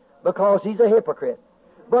 See? Because he's a hypocrite.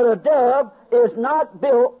 But a dove is not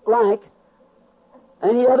built like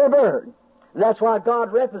any other bird. And that's why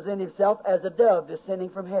God represents Himself as a dove descending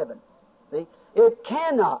from heaven. See? It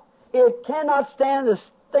cannot stand the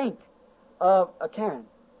stink of a caron.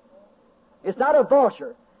 It's not a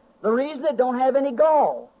vulture. The reason it don't have any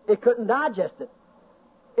gall, it couldn't digest it.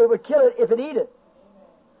 It would kill it if it eat it.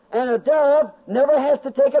 And a dove never has to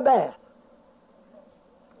take a bath.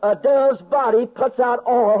 A dove's body puts out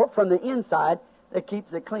oil from the inside that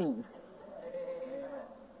keeps it clean.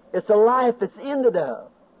 It's a life that's in the dove.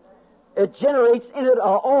 It generates in it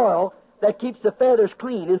an oil that keeps the feathers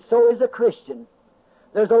clean, and so is a Christian.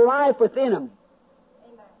 There's a life within them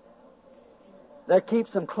that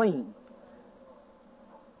keeps them clean.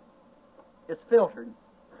 It's filtered.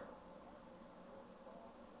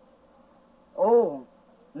 Oh,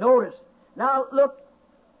 notice. Now look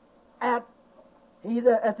at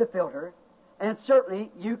the filter, and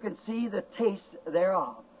certainly you can see the taste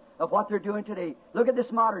thereof, of what they're doing today. Look at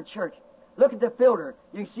this modern church. Look at the filter.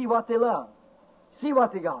 You can see what they love. See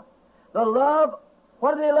what they got. The love,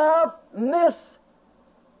 what do they love? Miss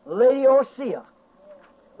Laodicea,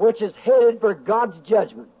 which is headed for God's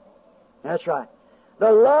judgment. That's right.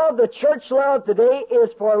 The love, the church love today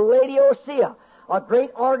is for Laodicea, a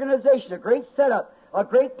great organization, a great setup, a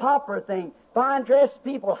great popular thing, fine-dressed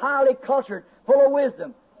people, highly cultured, full of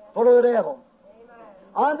wisdom, full of the devil.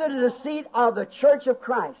 Under the deceit of the Church of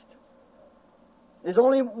Christ. There's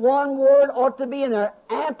only one word ought to be in there,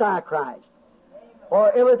 Antichrist.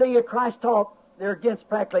 Or everything that Christ taught, they're against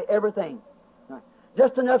practically everything.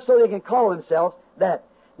 Just enough so they can call themselves that.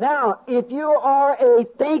 Now, if you are a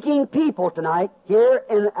thinking people tonight, here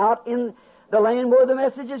and out in the land where the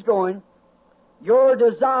message is going, your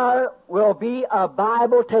desire will be a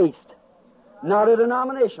Bible taste, not a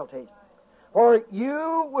denominational taste. For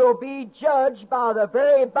you will be judged by the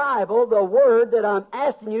very Bible, the Word that I'm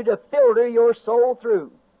asking you to filter your soul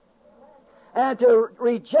through. And to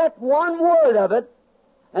reject one word of it,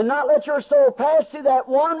 and not let your soul pass through that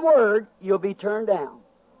one word, you'll be turned down.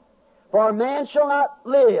 For man shall not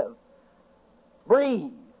live,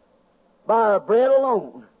 breathe, by bread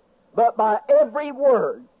alone, but by every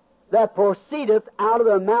word that proceedeth out of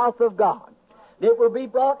the mouth of God. It will be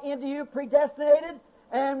brought into you predestinated,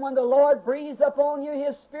 and when the Lord breathes upon you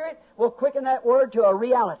His Spirit, will quicken that word to a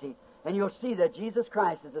reality. And you'll see that Jesus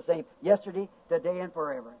Christ is the same yesterday, today, and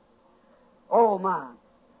forever. Oh, my.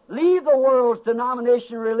 Leave the world's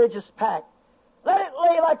denomination religious pack. Let it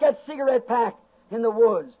lay like that cigarette pack in the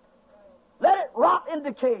woods. Let it rot and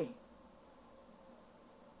decay.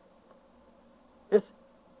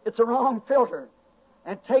 It's a wrong filter.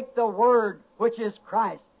 And take the Word, which is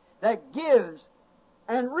Christ, that gives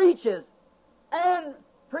and reaches and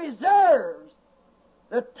preserves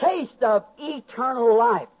the taste of eternal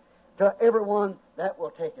life to everyone that will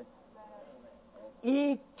take it.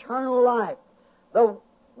 Eternal life. The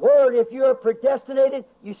Word, if you're predestinated,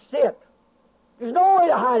 you see it. There's no way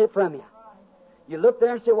to hide it from you. You look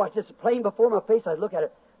there and say, watch, this is plain before my face. I look at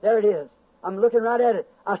it. There it is. I'm looking right at it.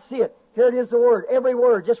 I see it. Here it is, the Word. Every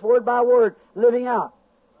word, just word by word, living out.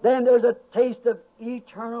 Then there's a taste of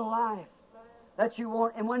eternal life that you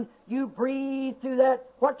want. And when you breathe through that,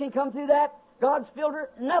 what can come through that? God's filter,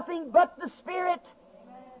 nothing but the Spirit.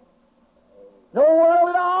 No world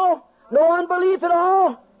at all. No unbelief at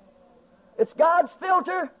all. It's God's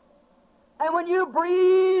filter. And when you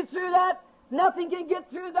breathe through that, nothing can get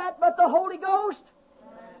through that but the Holy Ghost.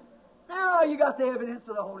 Now you got the evidence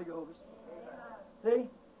of the Holy Ghost. See?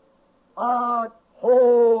 A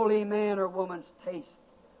holy man or woman's taste.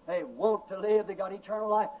 They want to live. They got eternal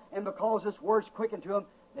life. And because this word's quickened to them,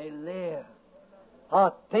 they live.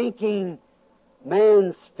 A thinking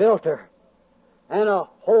man's filter and a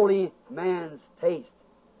holy man's taste.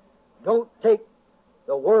 Don't take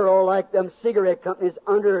the world like them cigarette companies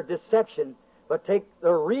under deception, but take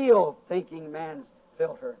the real thinking man's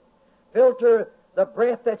filter. Filter the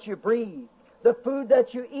breath that you breathe, the food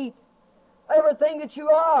that you eat, everything that you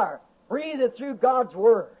are. Breathe it through God's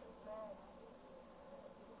Word.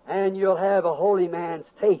 And you'll have a holy man's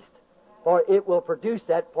taste, for it will produce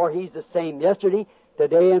that, for He's the same yesterday,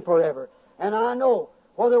 today, and forever. And I know,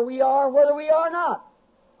 whether we are not,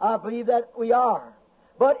 I believe that we are.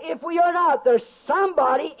 But if we are not, there's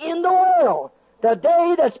somebody in the world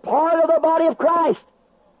today that's part of the body of Christ.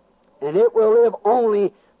 And it will live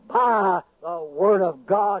only by the Word of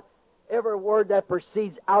God. Every word that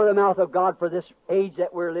proceeds out of the mouth of God for this age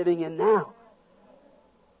that we're living in now.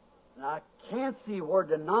 And I can't see where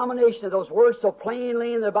denomination of those words so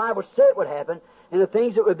plainly in the Bible said it would happen, and the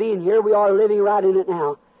things that would be in here, we are living right in it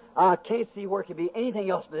now. I can't see where it could be anything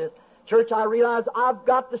else but this. Church, I realize I've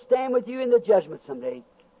got to stand with you in the judgment someday.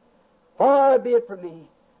 Far be it from me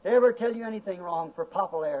to ever tell you anything wrong for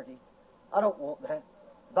popularity. I don't want that.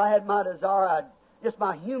 If I had my desire, just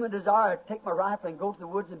my human desire, I'd take my rifle and go to the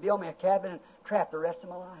woods and build me a cabin and trap the rest of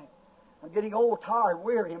my life. I'm getting old, tired,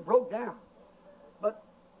 weary, and broke down. But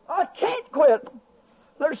I can't quit.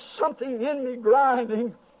 There's something in me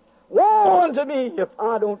grinding. Woe unto me if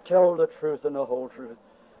I don't tell the truth and the whole truth.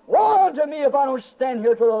 Woe unto me if I don't stand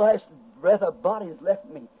here till the last breath of body has left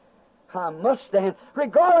me. I must stand.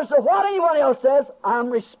 Regardless of what anyone else says, I'm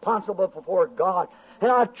responsible before God.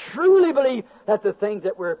 And I truly believe that the things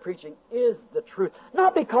that we're preaching is the truth.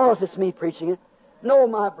 Not because it's me preaching it. No,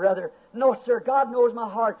 my brother. No, sir. God knows my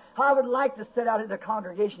heart. I would like to sit out in the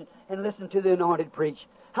congregation and listen to the anointed preach.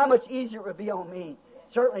 How much easier it would be on me.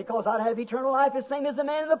 Certainly, because I'd have eternal life the same as the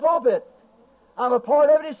man in the pulpit. I'm a part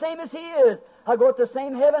of it the same as he is. I go to the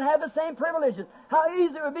same heaven, have the same privileges. How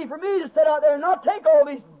easy it would be for me to sit out there and not take all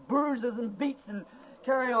these bruises and beats and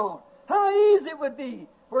carry on. How easy it would be.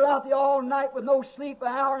 We're out there all night with no sleep, an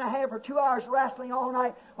hour and a half or 2 hours wrestling all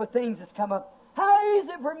night with things that's come up. How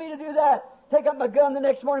easy for me to do that. Take up my gun the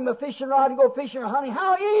next morning, my fishing rod, and go fishing or hunting.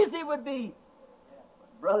 How easy it would be.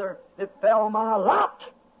 Brother, it fell on my lot.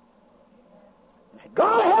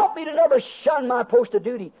 God help me to never shun my post of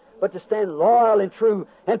duty. but to stand loyal and true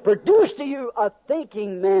and produce to you a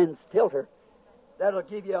thinking man's filter. That'll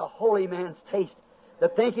give you a holy man's taste. The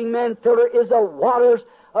thinking man filter is the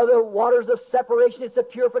waters of separation. It's the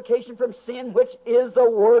purification from sin, which is the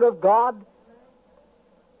Word of God.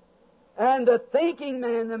 And the thinking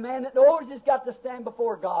man, the man that knows he's got to stand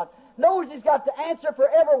before God, knows he's got to answer for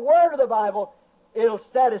every word of the Bible, it'll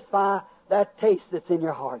satisfy that taste that's in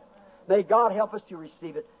your heart. May God help us to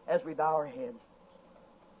receive it as we bow our heads.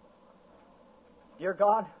 Dear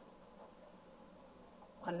God,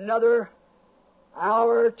 another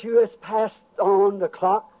hour or two has passed on. The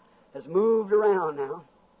clock has moved around now.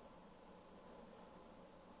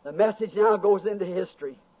 The message now goes into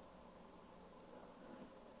history.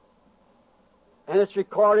 And it's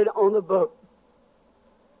recorded on the book.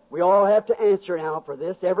 We all have to answer now for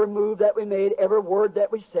this. Every move that we made, every word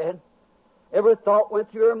that we said, every thought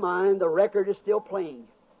went through our mind, the record is still playing.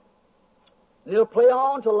 And it'll play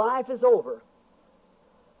on till life is over.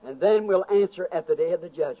 And then we'll answer at the day of the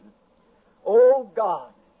judgment. Oh God,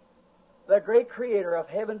 the great Creator of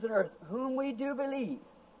heavens and earth, whom we do believe,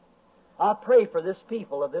 I pray for this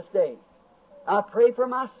people of this day. I pray for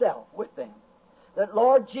myself with them. That,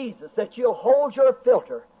 Lord Jesus, that you'll hold your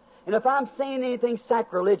filter. And if I'm saying anything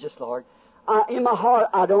sacrilegious, Lord, in my heart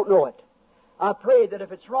I don't know it. I pray that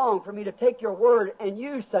if it's wrong for me to take your word and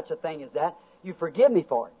use such a thing as that, you forgive me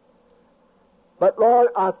for it. But, Lord,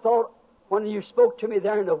 I thought when you spoke to me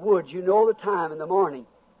there in the woods, you know the time in the morning,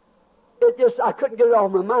 I couldn't get it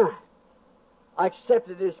off my mind. I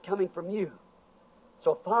accepted it as coming from you.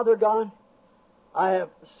 So, Father God, I have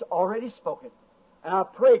already spoken. And I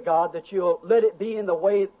pray, God, that you'll let it be in the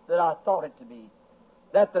way that I thought it to be.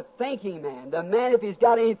 That the thinking man, the man, if he's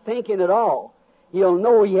got any thinking at all, he'll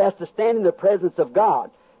know he has to stand in the presence of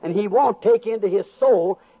God. And he won't take into his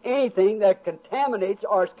soul anything that contaminates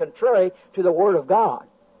or is contrary to the Word of God.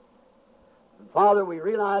 And Father, we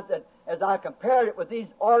realize that as I compared it with these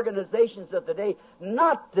organizations of the day,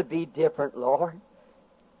 not to be different, Lord.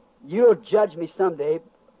 You'll judge me someday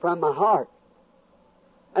from my heart.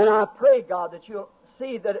 And I pray, God, that you'll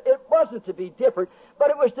see that it wasn't to be different, but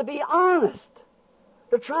it was to be honest,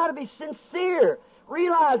 to try to be sincere,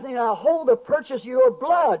 realizing I hold the purchase of your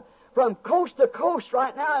blood from coast to coast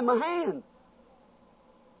right now in my hand.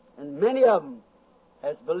 And many of them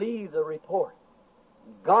has believed the report.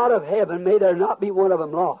 God of heaven, may there not be one of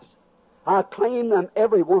them lost. I claim them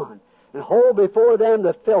every one and hold before them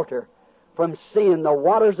the filter from sin, the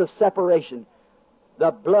waters of separation,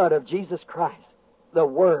 the blood of Jesus Christ, the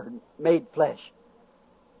Word made flesh.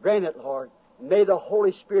 Grant it, Lord. May the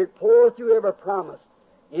Holy Spirit pour through every promise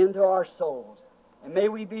into our souls. And may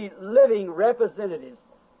we be living representatives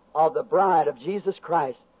of the bride of Jesus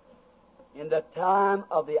Christ in the time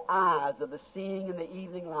of the eyes of the seeing in the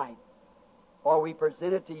evening light. For we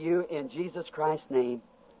present it to you in Jesus Christ's name.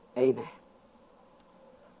 Amen.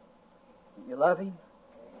 You love Him?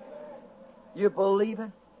 You believe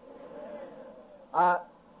it?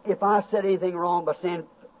 If I said anything wrong by saying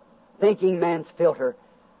thinking man's filter,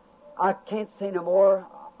 I can't say no more.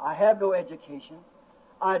 I have no education.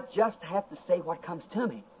 I just have to say what comes to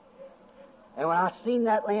me. And when I seen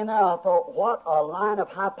that laying there, I thought, what a line of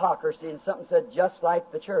hypocrisy, and something said just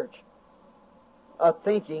like the church. A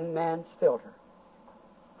thinking man's filter.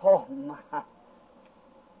 Oh, my.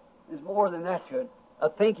 There's more than that to it. A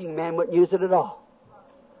thinking man wouldn't use it at all.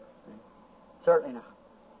 Certainly not.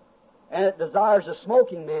 And it desires a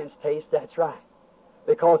smoking man's taste, that's right.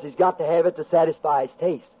 Because he's got to have it to satisfy his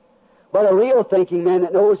taste. But a real thinking man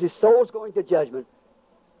that knows his soul's going to judgment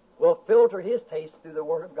will filter his taste through the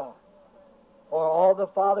Word of God. For all the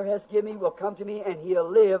Father has given me will come to me, and he'll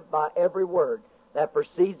live by every word that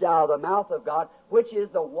proceeds out of the mouth of God, which is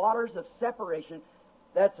the waters of separation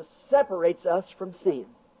that separates us from sin.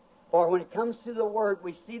 For when it comes to the Word,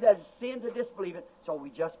 we see that it's sin to disbelieve it, so we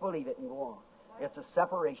just believe it and go on. It's a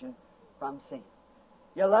separation from sin.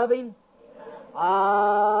 You love Him?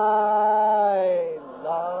 I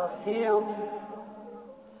love Him.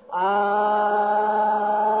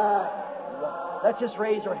 Let's just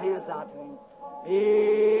raise our hands out to Him.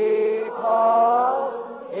 Because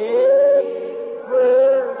He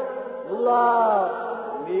first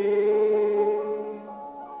loved me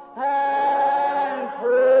and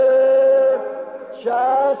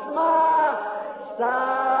purchased my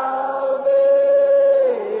salvation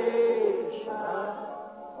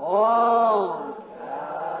on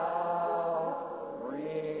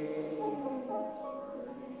Calvary.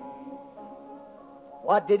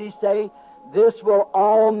 What did He say? This will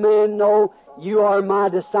all men know you are my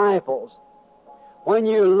disciples. When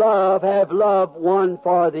you have love one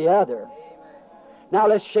for the other. Now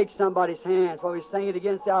let's shake somebody's hands while we sing it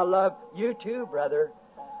again. Say, I love you too, brother.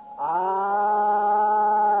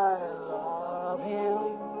 I love him.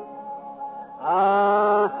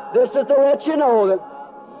 This is to let you know that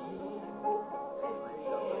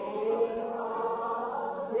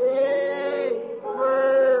he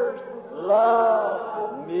first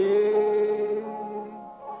loved me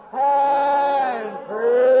and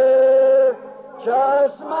purchased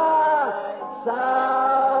my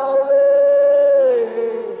salvation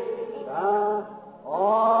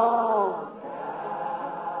on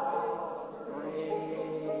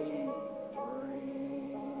Calvary's tree.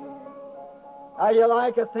 How you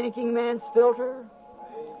like a thinking man's filter?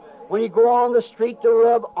 When you go on the street to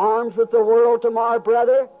rub arms with the world tomorrow,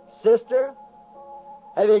 brother, sister,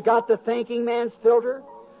 have you got the thinking man's filter?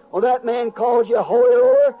 Well, that man calls you a holy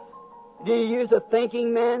roller. Do you use a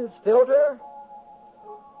thinking man's filter?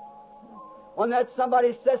 When that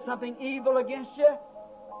somebody says something evil against you,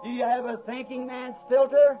 do you have a thinking man's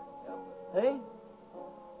filter? See?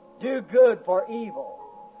 Do good for evil.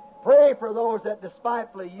 Pray for those that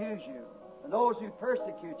despitefully use you and those who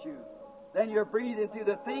persecute you. Then you're breathing through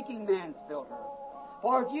the thinking man's filter.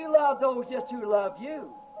 For if you love those just who love you,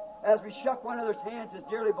 as we shook one another's hands as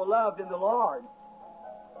dearly beloved in the Lord,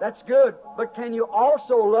 that's good. But can you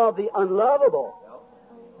also love the unlovable?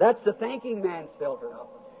 That's the thinking man's filter.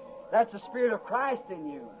 That's the Spirit of Christ in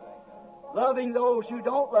you. Loving those who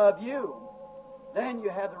don't love you, then you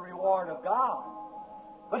have the reward of God.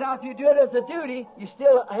 But now if you do it as a duty, you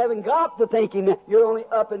still haven't got the thinking man. You're only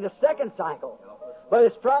up in the second cycle. But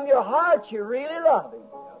it's from your heart you really love him.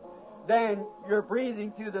 Then you're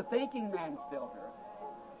breathing through the thinking man's filter.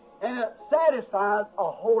 And it satisfies a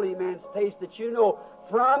holy man's taste that you know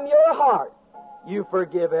from your heart you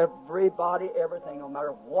forgive everybody, everything, no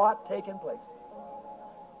matter what taking place.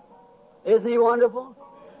 Isn't he wonderful?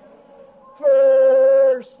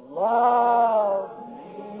 First love me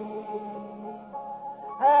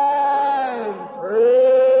and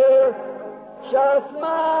purchase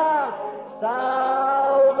my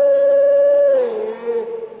salvation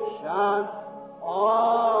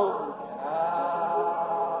on Calvary.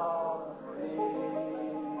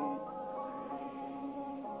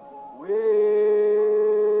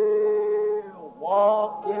 We'll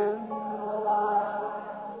walk in the light.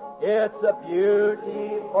 It's a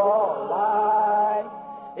beautiful light.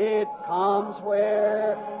 It comes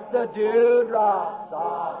where the dewdrops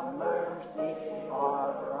of mercy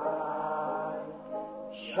are bright.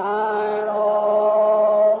 Shine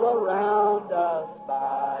all around us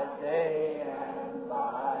by day and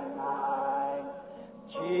by night.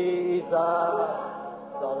 Jesus,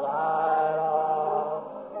 the light of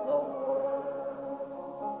the world.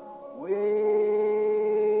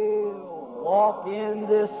 We'll walk in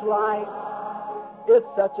this light. It's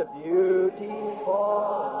such a beautiful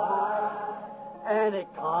light. And it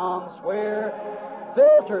comes where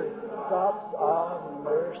filtered drops of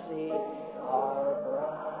mercy are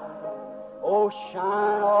bright. Oh,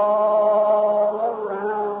 shine all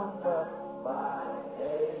around us by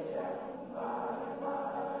day and by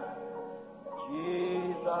night.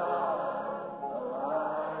 Jesus, the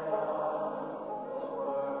light of the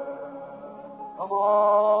world. Come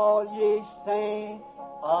all ye saints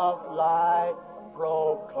of light,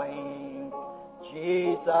 proclaim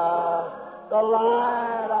Jesus, the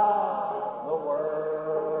light of the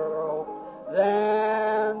world.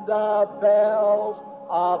 Then the bells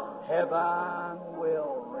of heaven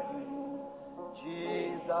will ring.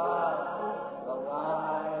 Jesus, the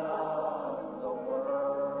light of the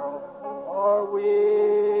world. For we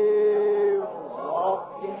walk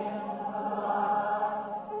in the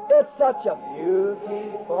light. It's such a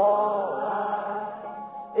beautiful light.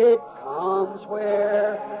 It comes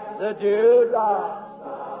where the dewdrops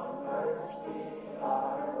of mercy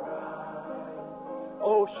are bright.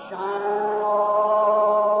 Oh, shine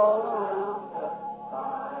all around us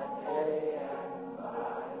by day and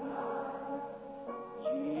by night.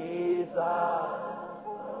 Jesus, the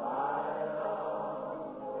light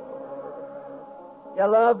of the world. You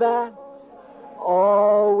love that?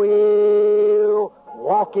 Oh, we'll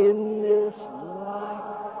walk in this light.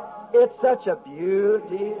 It's such a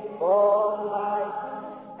beautiful light.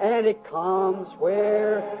 And it comes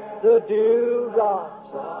where the dewdrops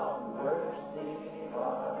of mercy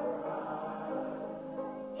are bright.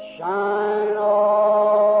 Shine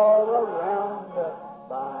all around us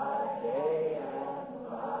by day and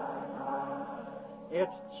by night.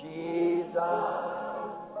 It's Jesus,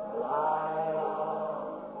 light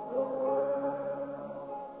of the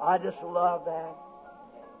world. I just love that.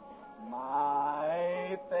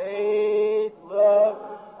 My faith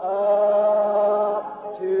looks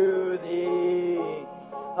up to thee,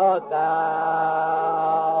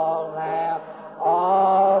 thou Lamb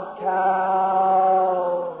of Calvary,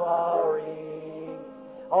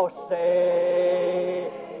 O Savior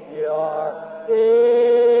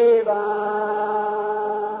divine,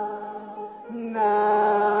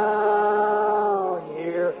 now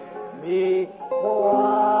hear me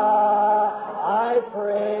while I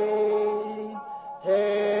pray.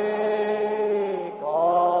 Take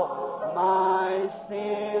all my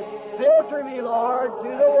sins, filter me, Lord, to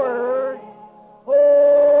the Word.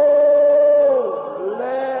 Oh,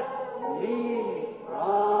 let me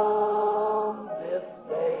from this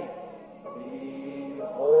day be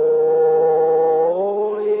holy.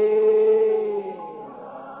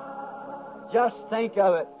 Just think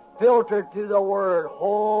of it, filtered to the Word,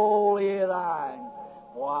 holy thine,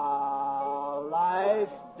 while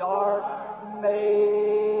life's dark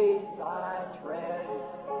maze I tread,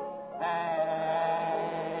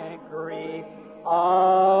 and grief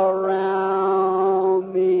around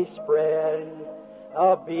me spread.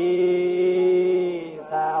 Be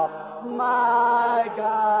thou my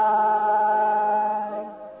guide.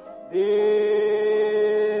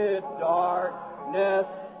 Bid darkness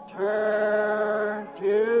turn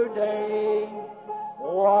to day.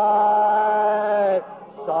 Wipe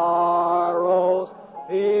sorrows,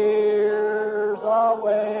 fears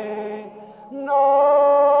away.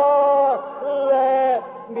 Nor let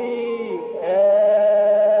me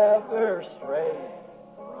ever stray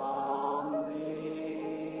from thee.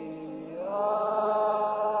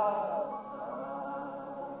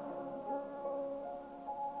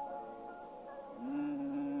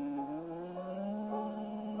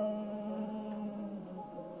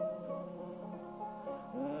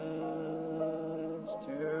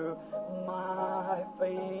 To my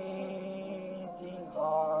fainting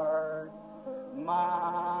heart,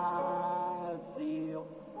 my zeal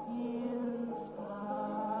inspire.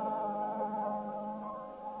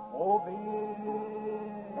 Oh, bid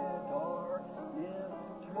darkness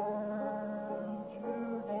turn to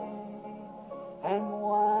day, and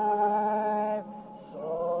wipe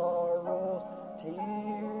sorrows,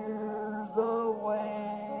 tears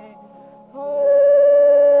away.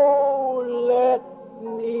 Oh, let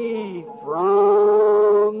me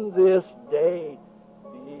from this day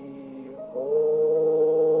be holy.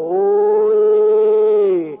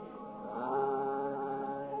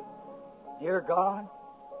 Dear God,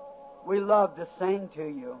 we love to sing to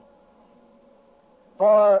you,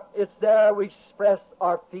 for it's there we express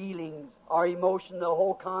our feelings, our emotion, the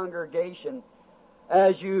whole congregation,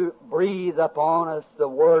 as you breathe upon us the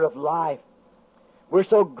word of life. We're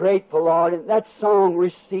so grateful, Lord, and that song,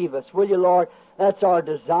 receive us, will you, Lord? That's our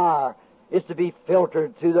desire, is to be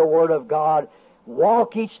filtered through the Word of God.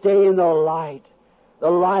 Walk each day in the light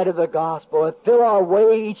of the gospel, and fill our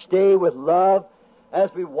way each day with love as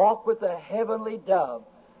we walk with the heavenly dove.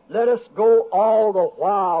 Let us go all the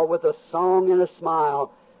while with a song and a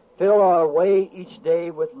smile. Fill our way each day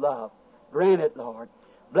with love. Grant it, Lord.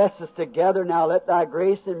 Bless us together now. Let thy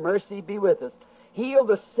grace and mercy be with us. Heal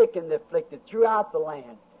the sick and the afflicted throughout the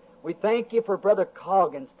land. We thank you for Brother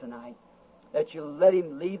Coggins tonight, that you let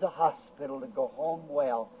him leave the hospital to go home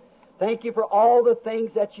well. Thank you for all the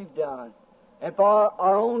things that you've done, and for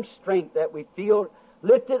our own strength that we feel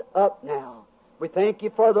lifted up now. We thank you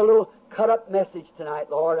for the little cut-up message tonight,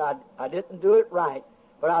 Lord. I didn't do it right,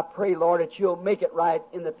 but I pray, Lord, that you'll make it right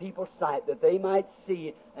in the people's sight, that they might see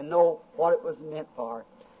it and know what it was meant for.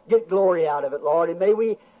 Get glory out of it, Lord, and may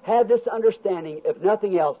we have this understanding, if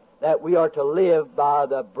nothing else, that we are to live by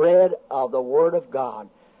the bread of the Word of God,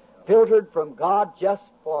 filtered from God just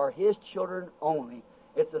for His children only.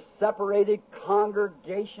 It's a separated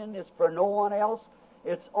congregation. It's for no one else.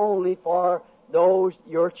 It's only for those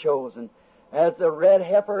you're chosen. As the red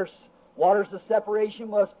heifer waters of separation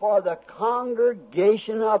was for the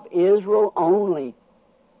congregation of Israel only.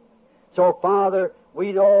 So, Father,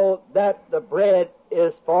 we know that the bread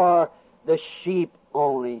is for the sheep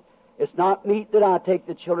only. It's not meet that I take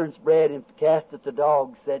the children's bread and cast it to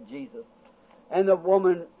dogs, said Jesus. And the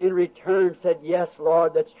woman in return said, yes,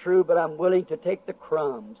 Lord, that's true, but I'm willing to take the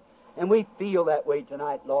crumbs. And we feel that way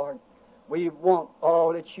tonight, Lord. We want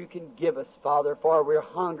all that you can give us, Father, for we're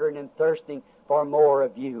hungering and thirsting for more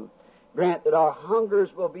of you. Grant that our hungers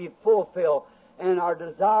will be fulfilled and our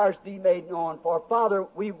desires be made known. For, Father,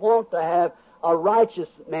 we want to have a righteous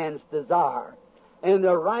man's desire. And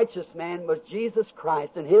the righteous man was Jesus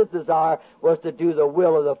Christ, and his desire was to do the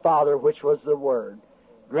will of the Father, which was the Word.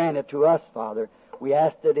 Grant it to us, Father. We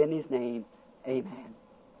ask it in His name. Amen.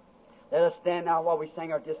 Let us stand now while we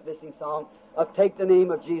sing our dismissing song of Take the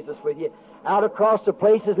Name of Jesus with you. Out across the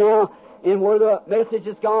places now, in where the message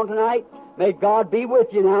has gone tonight. May God be with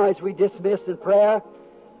you now as we dismiss in prayer.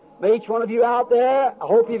 May each one of you out there, I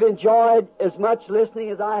hope you've enjoyed as much listening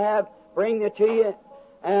as I have bringing it to you.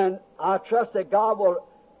 And I trust that God will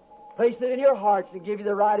place it in your hearts and give you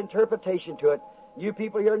the right interpretation to it. You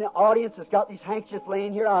people here in the audience that's got these handkerchiefs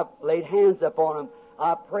laying here, I've laid hands upon them.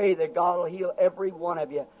 I pray that God will heal every one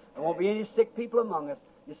of you. There won't be any sick people among us.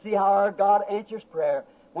 You see how our God answers prayer.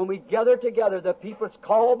 When we gather together, the people that's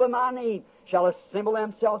called by my name shall assemble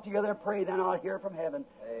themselves together and pray, then I'll hear from heaven.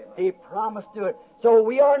 Amen. He promised to it. So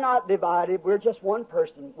we are not divided. We're just one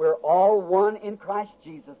person. We're all one in Christ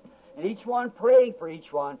Jesus. And each one praying for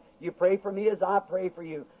each one. You pray for me as I pray for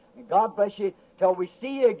you. And God bless you till we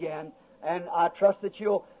see you again. And I trust that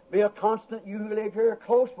you'll be a constant. You who live here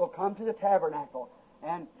close will come to the tabernacle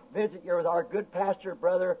and visit you with our good pastor,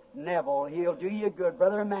 Brother Neville. He'll do you good,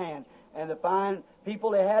 Brother Man, and the fine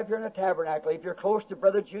people they have here in the tabernacle. If you're close to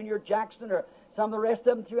Brother Junior Jackson or some of the rest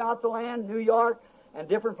of them throughout the land, New York, and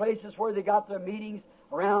different places where they got their meetings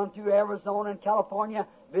around through Arizona and California,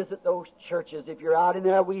 visit those churches. If you're out in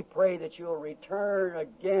there, we pray that you'll return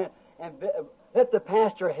again and let the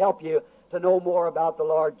pastor help you to know more about the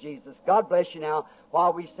Lord Jesus. God bless you now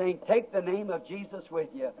while we sing, Take the Name of Jesus with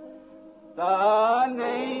you. The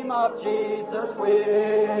name of Jesus with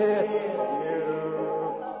you,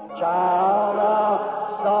 child of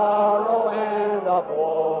sorrow and of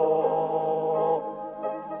woe.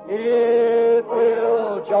 It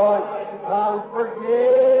will joy, comfort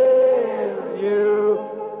give you.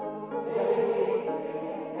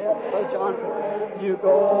 Yes, John, you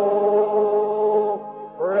go.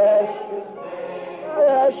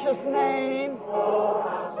 Precious name. Oh,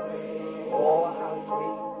 how sweet. Oh, how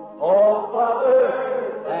sweet. Oh, Father,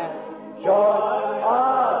 and joy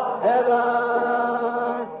of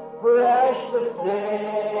heaven, precious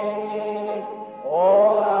name.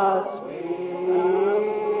 Oh, how sweet.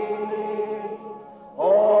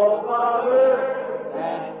 Oh, Father,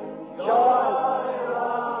 and joy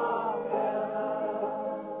of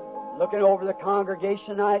heaven. Looking over the congregation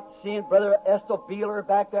tonight, seeing Brother Estel Beeler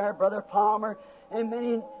back there, Brother Palmer, and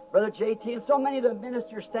many, Brother J.T., and so many of the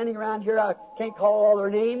ministers standing around here. I can't call all their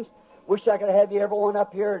names. Wish I could have you everyone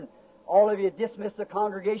up here and all of you dismiss the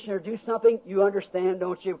congregation or do something. You understand,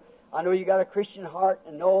 don't you? I know you got a Christian heart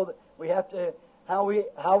and know that we have to, how we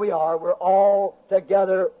are. We're all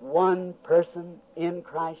together one person in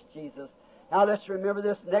Christ Jesus. Now let's remember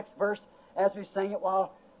this next verse as we sing it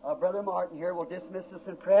while Brother Martin here will dismiss us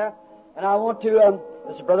in prayer. And I want to,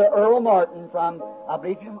 this is Brother Earl Martin from, I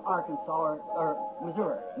believe, from Arkansas or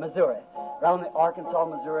Missouri, around the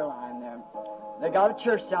Arkansas-Missouri line there. They got a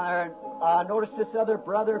church down there, and I noticed this other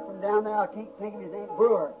brother from down there, I can't think of his name,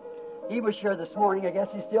 Brewer. He was here this morning. I guess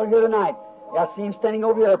he's still here tonight. I see him standing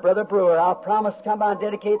over here, Brother Brewer. I'll promise to come by and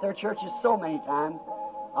dedicate their churches so many times.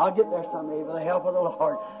 I'll get there someday with the help of the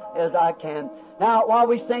Lord as I can. Now, while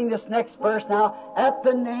we sing this next verse now, at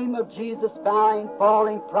the name of Jesus, bowing,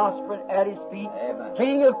 falling, prostrate at His feet, Amen.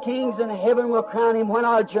 King of kings in heaven will crown Him when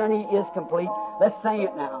our journey is complete. Let's sing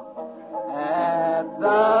it now. At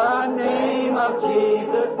the name of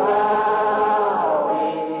Jesus, bowing,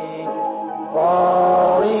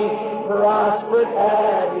 falling, prostrate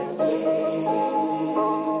at His feet,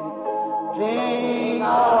 King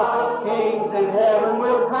of kings in heaven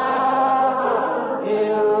will crown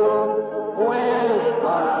Him when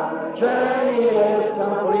our journey is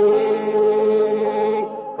complete.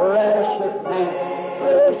 Precious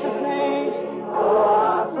name, oh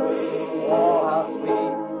how sweet, oh how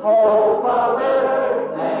sweet, oh Father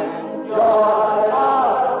and joy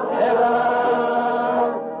of heaven.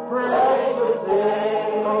 Precious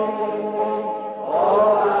name,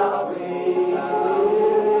 oh how sweet,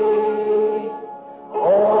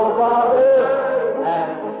 oh Father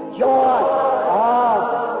and joy of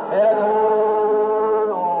heaven.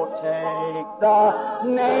 Oh, take the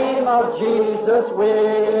name of Jesus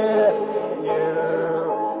with you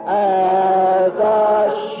as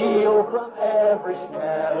a shield from every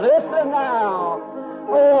snare. Listen now.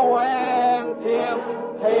 Oh, when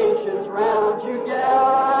temptations round you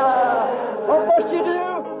gather, oh, what you do?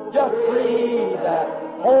 Just breathe that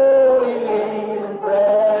holy name in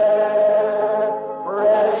prayer.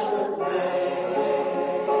 Precious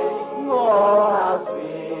name. Oh, how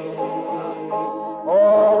sweet.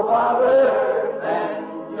 Oh, Father and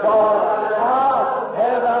joy of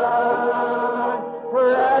heaven.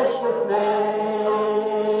 Precious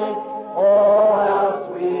name. Oh, how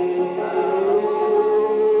sweet.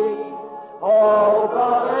 Oh,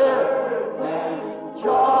 Father and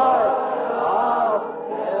joy of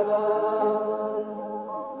heaven.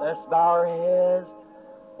 Let's bow our heads.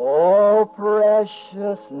 Oh, precious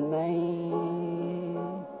precious name.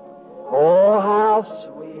 Oh, how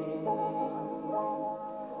sweet.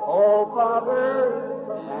 Oh, Father,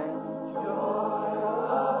 and joy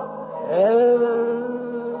of heaven.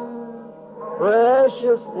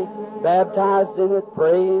 Precious name. Baptized in it,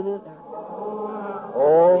 praying it.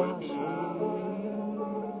 Oh, how sweet.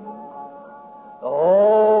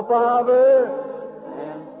 Oh, Father,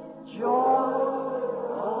 and joy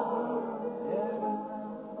of heaven.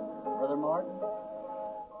 Brother Martin.